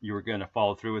 and you were going to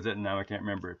follow through with it, and now I can't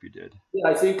remember if you did. Yeah,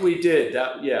 I think we did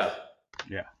that. Yeah,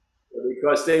 Yeah.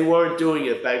 because they weren't doing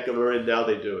it, Bank of Marin. Now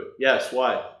they do it. Yes.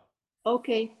 Why?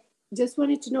 Okay. Just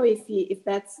wanted to know if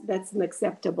that's an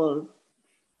acceptable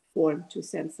form to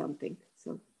send something.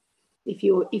 So if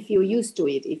you're used to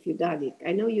it, if you've done it.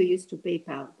 I know you're used to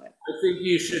PayPal, but I think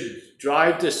you should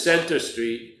drive to Center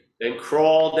Street and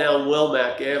crawl down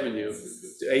Wilmac Avenue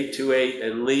to 828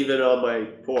 and leave it on my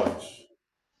porch.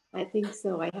 I think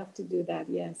so. I have to do that.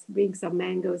 Yes. Bring some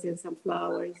mangoes and some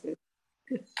flowers and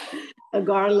a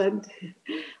garland.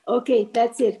 Okay,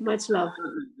 that's it. Much love.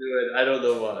 Do it. I don't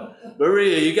know why.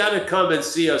 Maria, you got to come and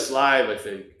see us live, I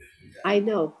think. I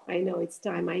know. It's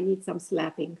time. I need some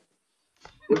slapping.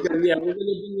 We're gonna be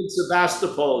in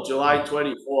Sebastopol, July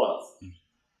 24th.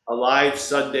 A live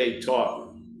Sunday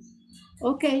talk.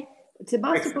 Okay.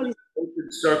 Sebastopol is Open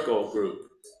Circle group.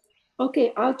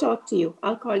 okay. I'll talk to you.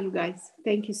 I'll call you guys.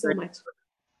 Thank you so much.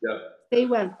 Yeah. Stay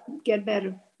well. Get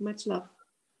better. Much love.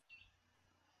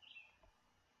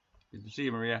 Good to see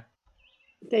you, Maria.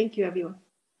 Thank you, everyone.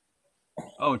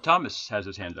 Oh, Thomas has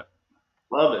his hand up.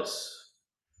 Thomas.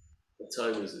 What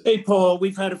time is it? Hey, Paul,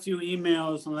 we've had a few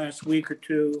emails in the last week or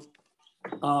two.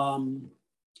 I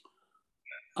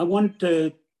wanted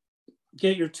to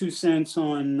get your 2 cents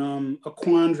on a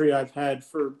quandary I've had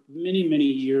for many, many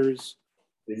years.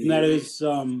 And that is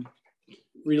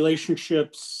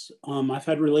relationships. I've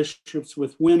had relationships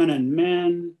with women and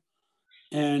men,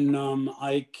 and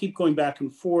I keep going back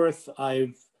and forth.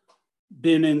 I've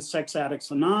been in Sex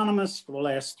Addicts Anonymous for the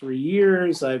last 3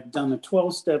 years. I've done the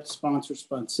 12-step sponsor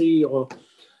sponsee,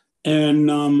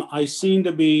 and I seem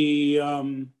to be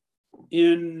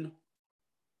in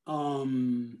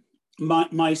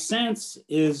my sense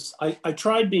is I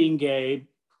tried being gay,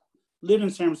 lived in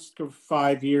San Francisco for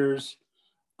 5 years.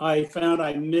 I found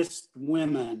I missed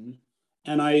women,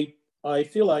 and I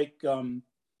feel like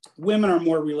women are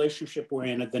more relationship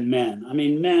oriented than men. I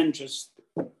mean, men just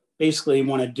basically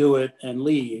want to do it and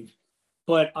leave,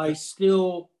 but I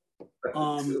still,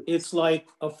 it's like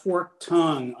a forked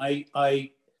tongue.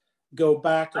 I go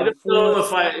back I and don't know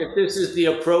forth. if this is the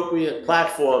appropriate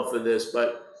platform for this,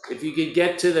 but if you could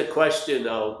get to the question,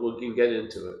 we can get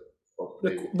into it.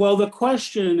 Well, the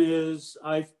question is,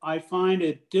 I find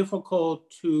it difficult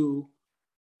to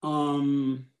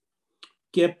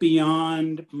get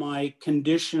beyond my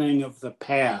conditioning of the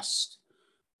past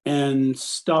and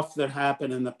stuff that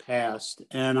happened in the past.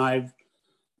 And I've,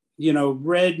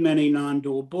 read many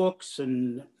non-dual books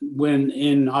and when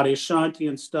in Adyashanti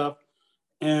and stuff,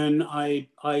 and I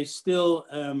still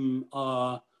am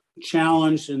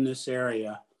challenged in this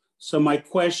area. So my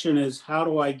question is, how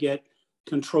do I get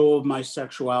control of my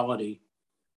sexuality?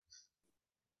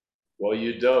 Well,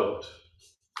 you don't,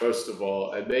 first of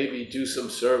all, and maybe do some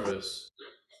service.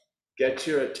 Get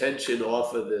your attention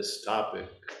off of this topic.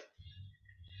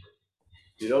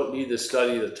 You don't need to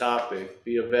study the topic.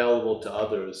 Be available to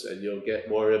others, and you'll get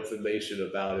more information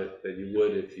about it than you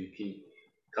would if you keep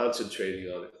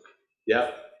concentrating on it. Yeah,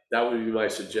 that would be my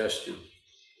suggestion.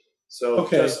 So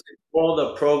Okay. just all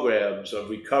the programs of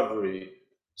recovery,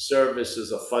 service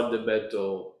is a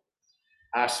fundamental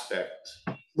aspect.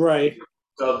 Right.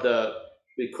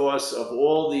 Because of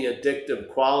all the addictive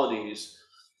qualities,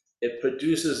 it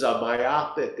produces a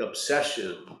myopic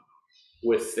obsession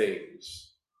with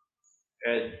things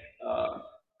and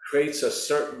creates a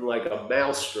certain, like a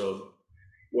maelstrom,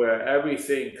 where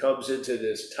everything comes into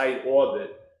this tight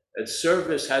orbit, and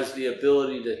service has the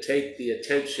ability to take the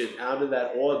attention out of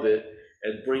that orbit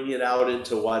and bring it out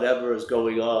into whatever is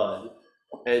going on,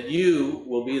 and you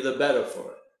will be the better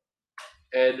for it.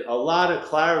 And a lot of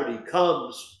clarity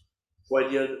comes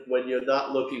when you're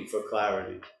not looking for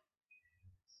clarity.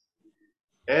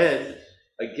 And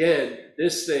again,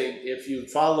 this thing, if you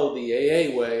follow the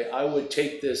AA way, I would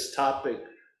take this topic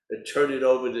and turn it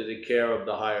over to the care of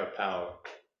the higher power.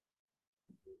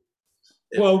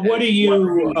 Well, what do you,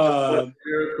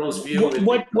 miracles view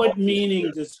what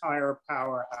meaning does higher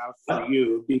power have for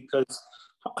you? Because,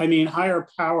 I mean, higher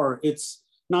power, it's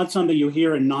not something you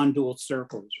hear in non-dual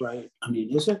circles, right? I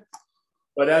mean, is it?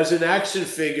 But as an action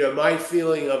figure, my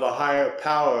feeling of a higher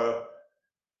power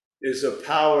is a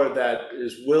power that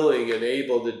is willing and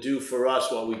able to do for us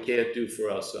what we can't do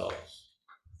for ourselves.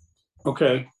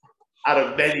 Okay. Out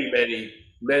of many, many,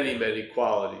 many, many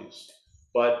qualities.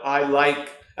 But I like,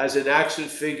 as an action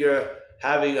figure,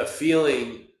 having a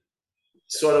feeling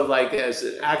sort of like as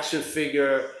an action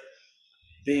figure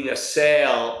being a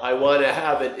sail, I want to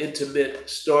have an intimate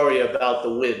story about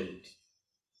the wind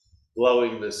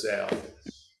blowing the sail.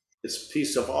 it's a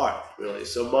piece of art, really.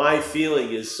 So my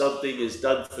feeling is something is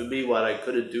done for me what I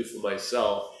couldn't do for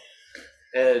myself.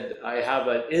 And I have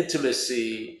an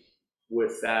intimacy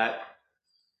with that,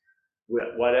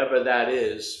 with whatever that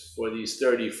is, for these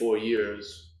 34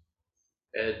 years.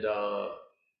 And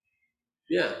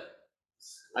yeah,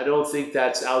 I don't think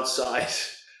that's outside.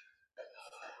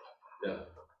 Yeah.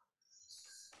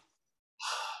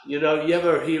 You know, you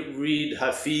ever read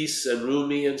Hafiz and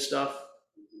Rumi and stuff?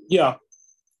 Yeah.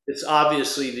 It's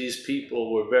obviously these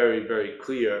people were very, very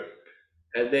clear,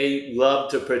 and they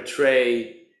love to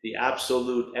portray the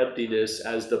absolute emptiness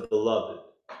as the beloved.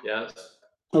 Yes?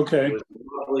 Okay. It was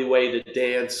a lovely way to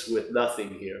dance with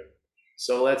nothing here.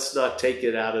 So let's not take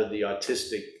it out of the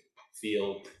artistic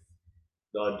field,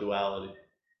 non-duality.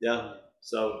 Yeah?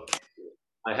 So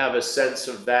I have a sense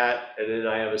of that, and then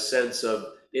I have a sense of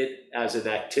it as an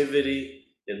activity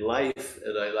in life,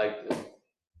 and I like to,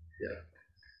 yeah,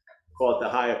 call it the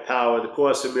higher power. The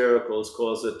Course in Miracles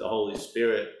calls it the Holy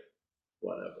Spirit,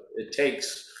 whatever.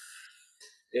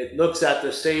 It looks at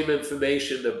the same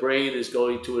information the brain is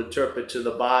going to interpret to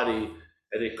the body,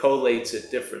 and it collates it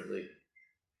differently.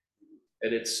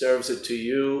 And it serves it to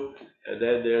you, and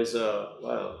then there's a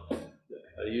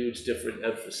huge different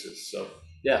emphasis. So,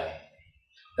 yeah,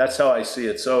 that's how I see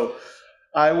it. So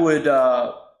I would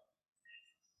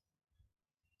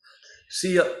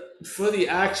see, for the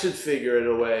action figure, in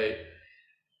a way,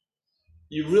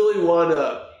 you really want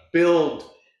to build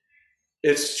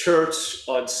its church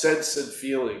on sense and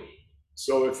feeling.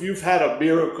 So if you've had a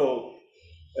miracle,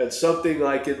 and something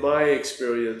like in my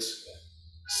experience,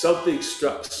 something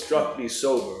struck me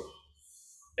sober,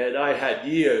 and I had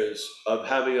years of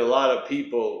having a lot of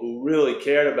people who really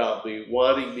cared about me,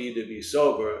 wanting me to be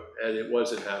sober, and it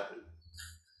wasn't happening.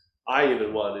 I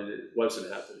even wanted it, it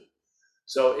wasn't happening.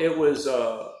 So it was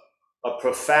a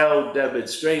profound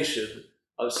demonstration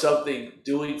of something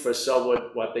doing for someone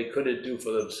what they couldn't do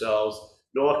for themselves,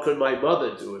 nor could my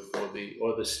mother do it for me,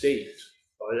 or the state,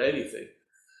 or anything.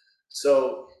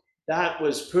 So that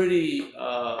was pretty,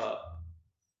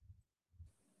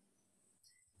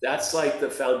 that's like the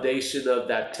foundation of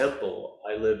that temple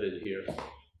I live in here.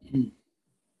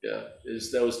 Yeah,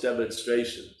 is those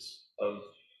demonstrations of,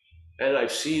 and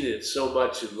I've seen it so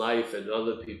much in life and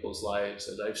other people's lives,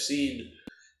 and I've seen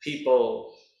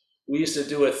people, we used to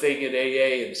do a thing in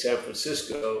AA in San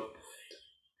Francisco.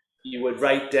 You would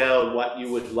write down what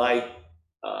you would like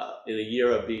in a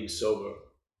year of being sober.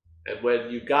 And when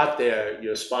you got there,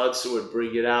 your sponsor would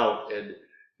bring it out, and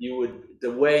you would,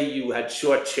 the way you had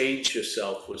shortchanged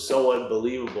yourself was so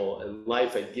unbelievable, and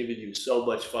life had given you so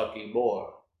much fucking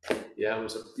more. Yeah, it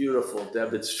was a beautiful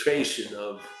demonstration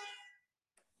of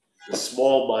the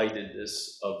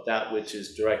small-mindedness of that which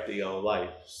is directing our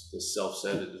life, the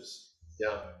self-centeredness.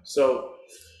 Yeah. So,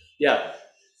 yeah,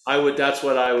 that's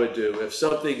what I would do. If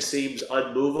something seems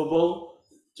unmovable,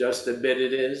 just admit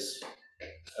it is,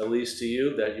 at least to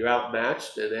you, that you're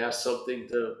outmatched, and ask something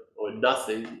to, or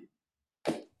nothing,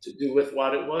 to do with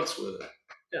what it wants with it.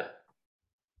 Yeah.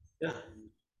 Yeah.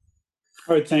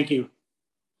 All right. Thank you.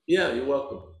 Yeah, you're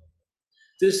welcome.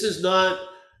 This is not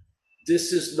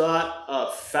a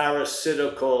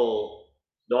pharisaical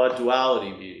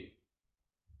non-duality meeting.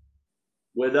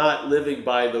 We're not living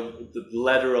by the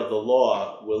letter of the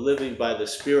law. We're living by the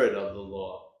spirit of the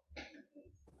law.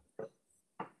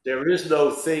 There is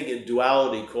no thing in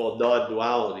duality called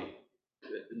non-duality.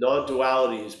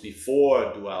 Non-duality is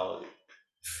before duality,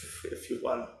 if you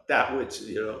want that, which,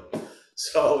 you know.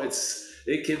 So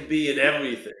it can be in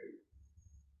everything.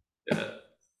 Yeah.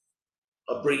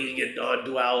 Of bringing in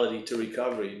non-duality to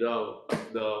recovery. No.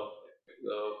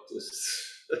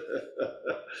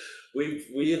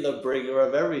 We are the bringer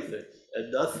of everything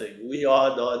and nothing. We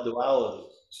are non-duality.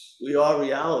 We are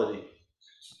reality.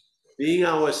 Being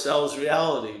ourselves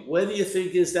reality. When do you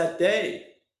think is that day?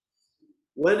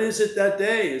 When is it that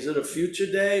day? Is it a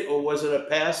future day, or was it a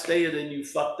past day and then you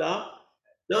fucked up?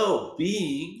 No,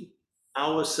 being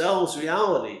ourselves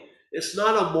reality. It's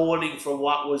not a mourning for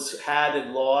what was had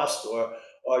and lost, or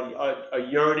a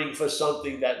yearning for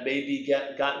something that maybe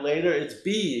got later. It's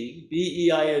being,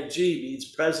 B-E-I-N-G,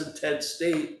 means present tense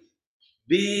state.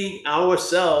 Being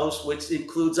ourselves, which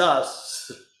includes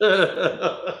us,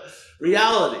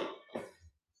 reality.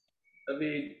 I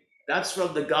mean, that's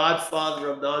from the godfather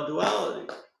of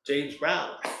non-duality, James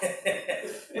Brown,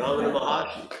 Ramana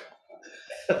Maharshi.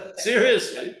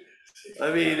 Seriously.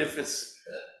 I mean,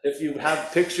 if you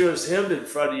have pictures of him in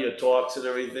front of your talks and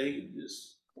everything,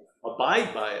 just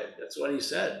abide by it. That's what he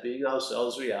said, being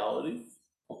ourselves reality.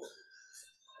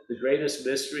 The greatest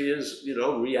mystery is,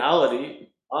 reality,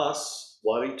 us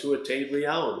wanting to attain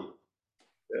reality.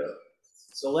 Yeah.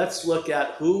 So let's look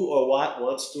at who or what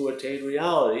wants to attain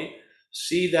reality.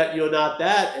 See that you're not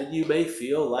that, and you may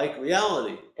feel like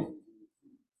reality.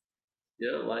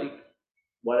 Like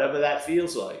whatever that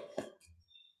feels like.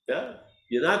 Yeah.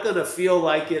 You're not going to feel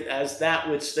like it as that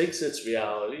which thinks it's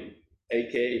reality,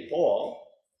 aka Paul.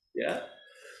 Yeah.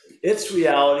 Its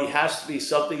reality has to be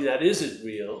something that isn't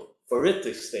real for it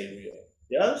to stay real.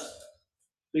 Yes?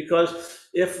 Because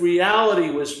if reality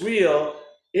was real,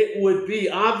 it would be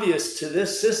obvious to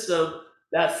this system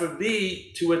that for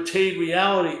me to attain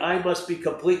reality, I must be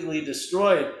completely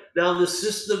destroyed. Now, the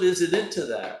system isn't into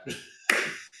that.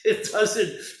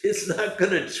 It's not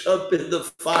going to jump in the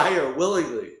fire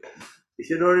willingly.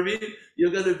 You know what I mean?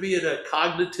 You're going to be in a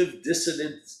cognitive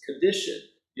dissonance condition.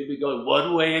 You'll be going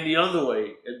one way and the other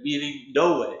way, and meaning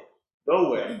no way,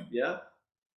 nowhere. Yeah.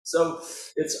 So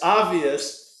it's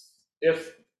obvious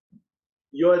if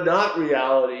you're not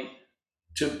reality,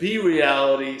 to be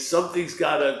reality, something's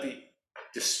got to be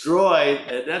destroyed,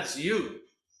 and that's you.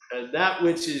 And that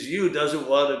which is you doesn't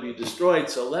want to be destroyed.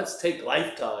 So let's take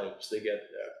lifetimes to get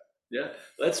there. Yeah.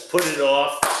 Let's put it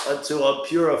off until I'm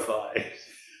purified.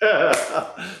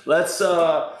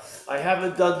 I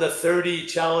haven't done the 30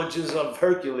 challenges of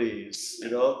Hercules,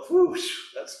 Whoosh,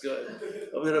 that's good.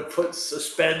 I'm gonna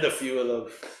suspend a few of them.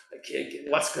 I can't get,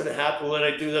 what's gonna happen when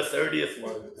I do the 30th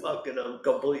one? Fucking, I'm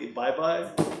completely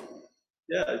bye-bye.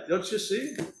 Yeah, don't you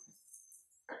see?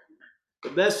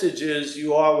 The message is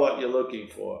you are what you're looking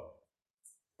for.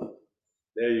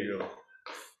 There you go.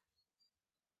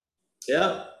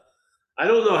 Yeah. I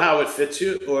don't know how it fits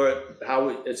you or how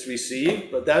it's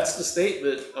received, but that's the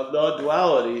statement of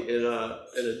non-duality in a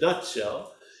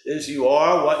nutshell, is you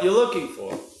are what you're looking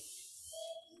for.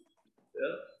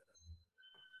 Yeah.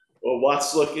 Or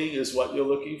what's looking is what you're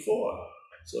looking for.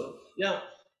 So, yeah.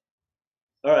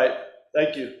 All right.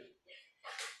 Thank you.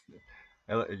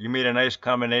 You made a nice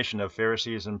combination of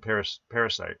Pharisees and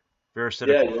parasite.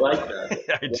 Yeah, you like that.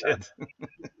 I did.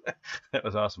 That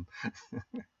was awesome.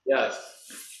 Yes.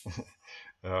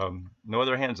 No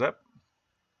other hands up?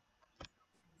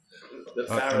 The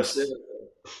Pharisee.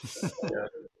 Yeah.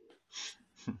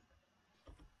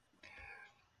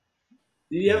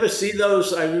 Do you ever see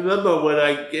those? I remember when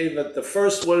I gave it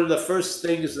one of the first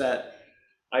things that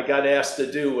I got asked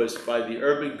to do was by the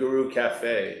Urban Guru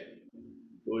Cafe.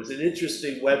 It was an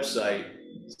interesting website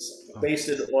based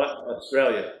in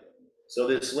Australia. So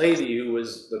this lady who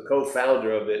was the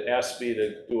co-founder of it asked me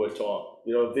to do a talk,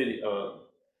 a video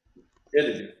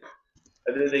interview.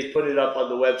 And then they put it up on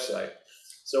the website.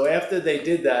 So after they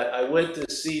did that, I went to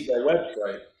see their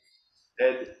website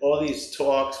and all these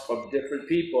talks from different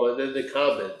people and then the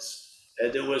comments.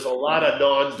 And there was a lot of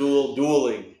non-dual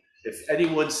dueling. If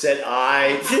anyone said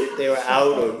I, they were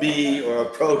out, or me, or a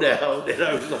pronoun. And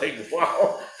I was like,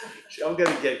 wow, I'm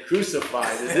going to get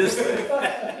crucified in this thing.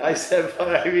 I said,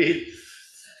 but I mean,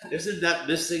 isn't that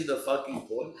missing the fucking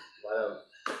point? Wow.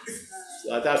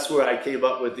 So that's where I came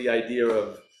up with the idea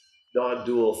of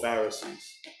non-dual Pharisees.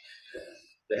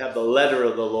 They have the letter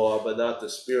of the law, but not the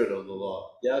spirit of the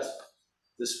law. Yes?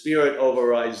 The spirit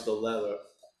overrides the letter.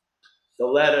 The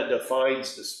letter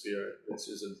defines the spirit, which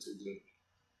isn't too good.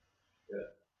 Yeah.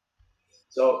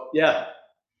 So, yeah.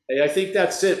 Hey, I think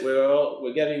that's it.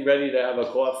 We're getting ready to have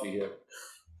a coffee here.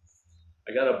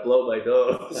 I gotta blow my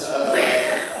nose.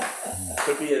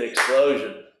 Could be an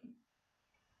explosion.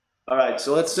 All right,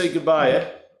 so let's say goodbye, eh?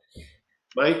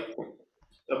 Mike,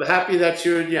 I'm happy that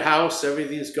you're in your house.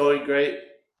 Everything's going great.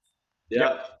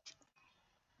 Yeah.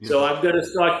 So I'm going to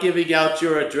start giving out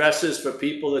your addresses for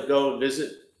people to go and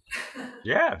visit.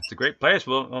 Yeah, it's a great place.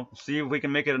 We'll see if we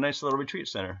can make it a nice little retreat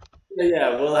center.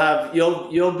 Yeah, we'll have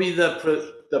you'll be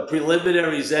the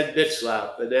preliminary Zen bitch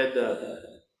slap, and then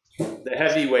the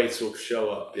heavyweights will show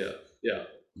up. Yeah.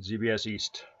 ZBS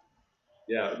East.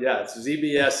 Yeah, it's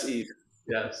ZBS East.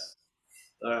 Yes.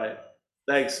 All right.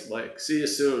 Thanks, Mike. See you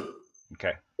soon.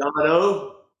 Okay.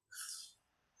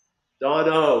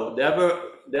 Dono,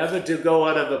 never to go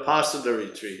on a Vipassana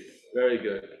retreat. Very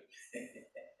good.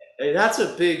 Hey, that's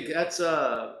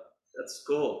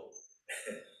cool.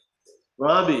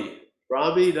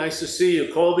 Rami, nice to see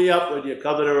you. Call me up when you're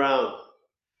coming around.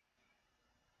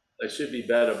 I should be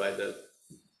better by then.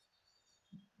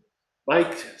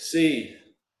 Mike C.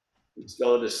 He's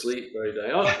going to sleep right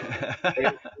now.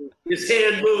 Oh, his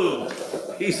hand moved.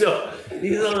 He's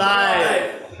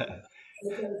alive.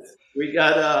 We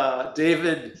got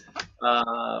David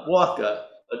Walker,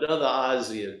 another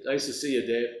Aussian. Nice to see you,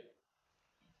 Dave.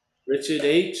 Richard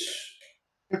H.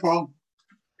 Hey, Paul.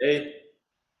 Hey.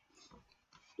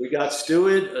 We got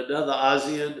Stuart, another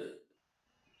Aussian.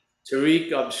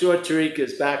 Tariq, I'm sure Tariq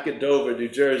is back in Dover, New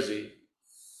Jersey.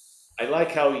 I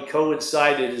like how he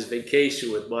coincided his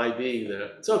vacation with my being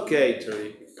there. It's okay,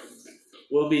 Tariq.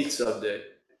 We'll meet someday.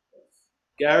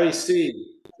 Gary C.,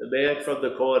 the man from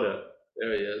the corner.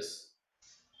 There he is.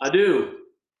 Anu.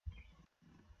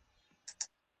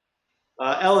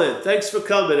 Ellen, thanks for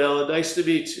coming, Ellen. Nice to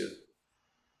meet you.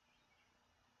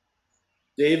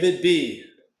 David B.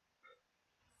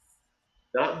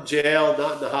 Not in jail,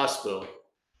 not in the hospital.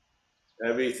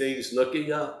 Everything's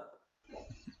looking up.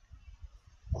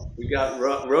 We got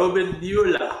Roman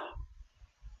Mueller.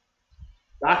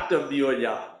 Dr.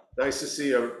 Mueller. Nice to see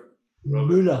you,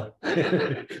 Roman. Müller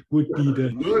would be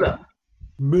the Mueller.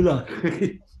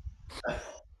 Müller.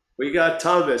 We got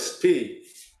Thomas P.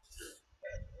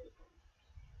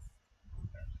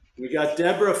 We got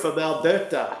Deborah from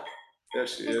Alberta. There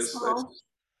she is.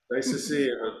 Nice to see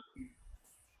you.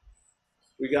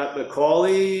 We got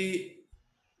Macaulay.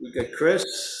 We got Chris,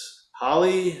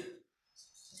 Holly.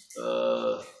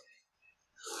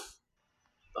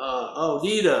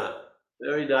 Nina.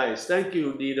 Very nice. Thank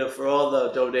you, Nina, for all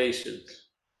the donations.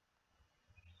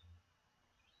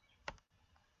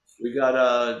 We got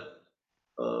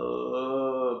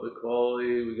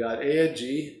Macaulay. We got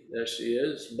Angie. There she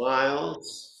is.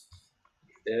 Miles.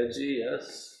 Angie,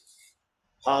 yes.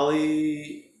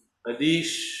 Holly,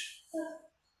 Anish.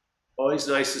 Always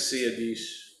nice to see Anish.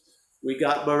 We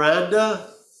got Miranda.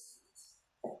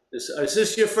 Is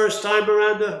this your first time,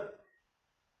 Miranda?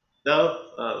 No?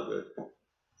 Oh, good.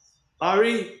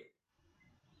 Ari?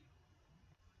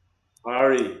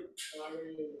 Ari.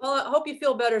 Well, I hope you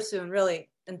feel better soon, really.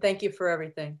 And thank you for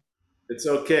everything. It's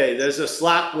okay. There's a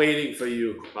slot waiting for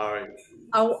you, Ari.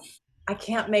 I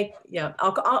can't make, yeah,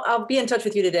 I'll be in touch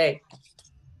with you today.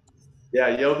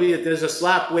 Yeah, there's a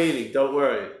slap waiting. Don't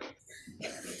worry.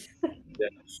 Yeah.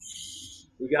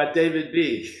 We got David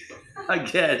B.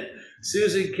 Again.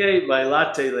 Susan K., my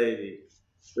latte lady,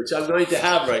 which I'm going to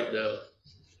have right now.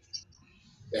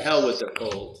 The hell with the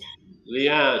cold.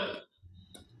 Leanne,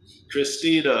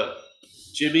 Christina,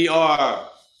 Jimmy R.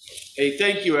 Hey,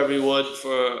 thank you everyone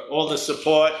for all the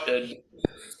support, and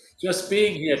just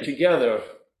being here together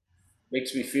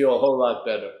makes me feel a whole lot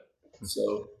better.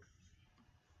 So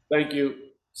thank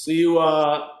you. See you,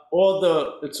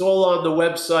 it's all on the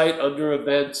website under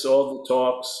events, all the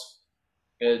talks,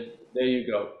 and there you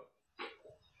go.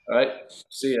 All right,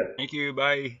 see ya. Thank you.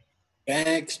 Bye.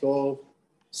 Thanks, Paul.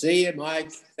 See you,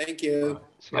 Mike. Thank you.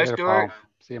 See you Bye, later, Stuart. Paul.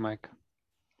 See you, Mike.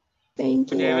 Thank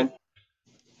Bye, you. David.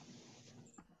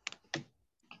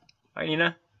 Bye,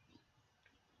 Nina.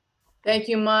 Thank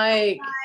you, Mike.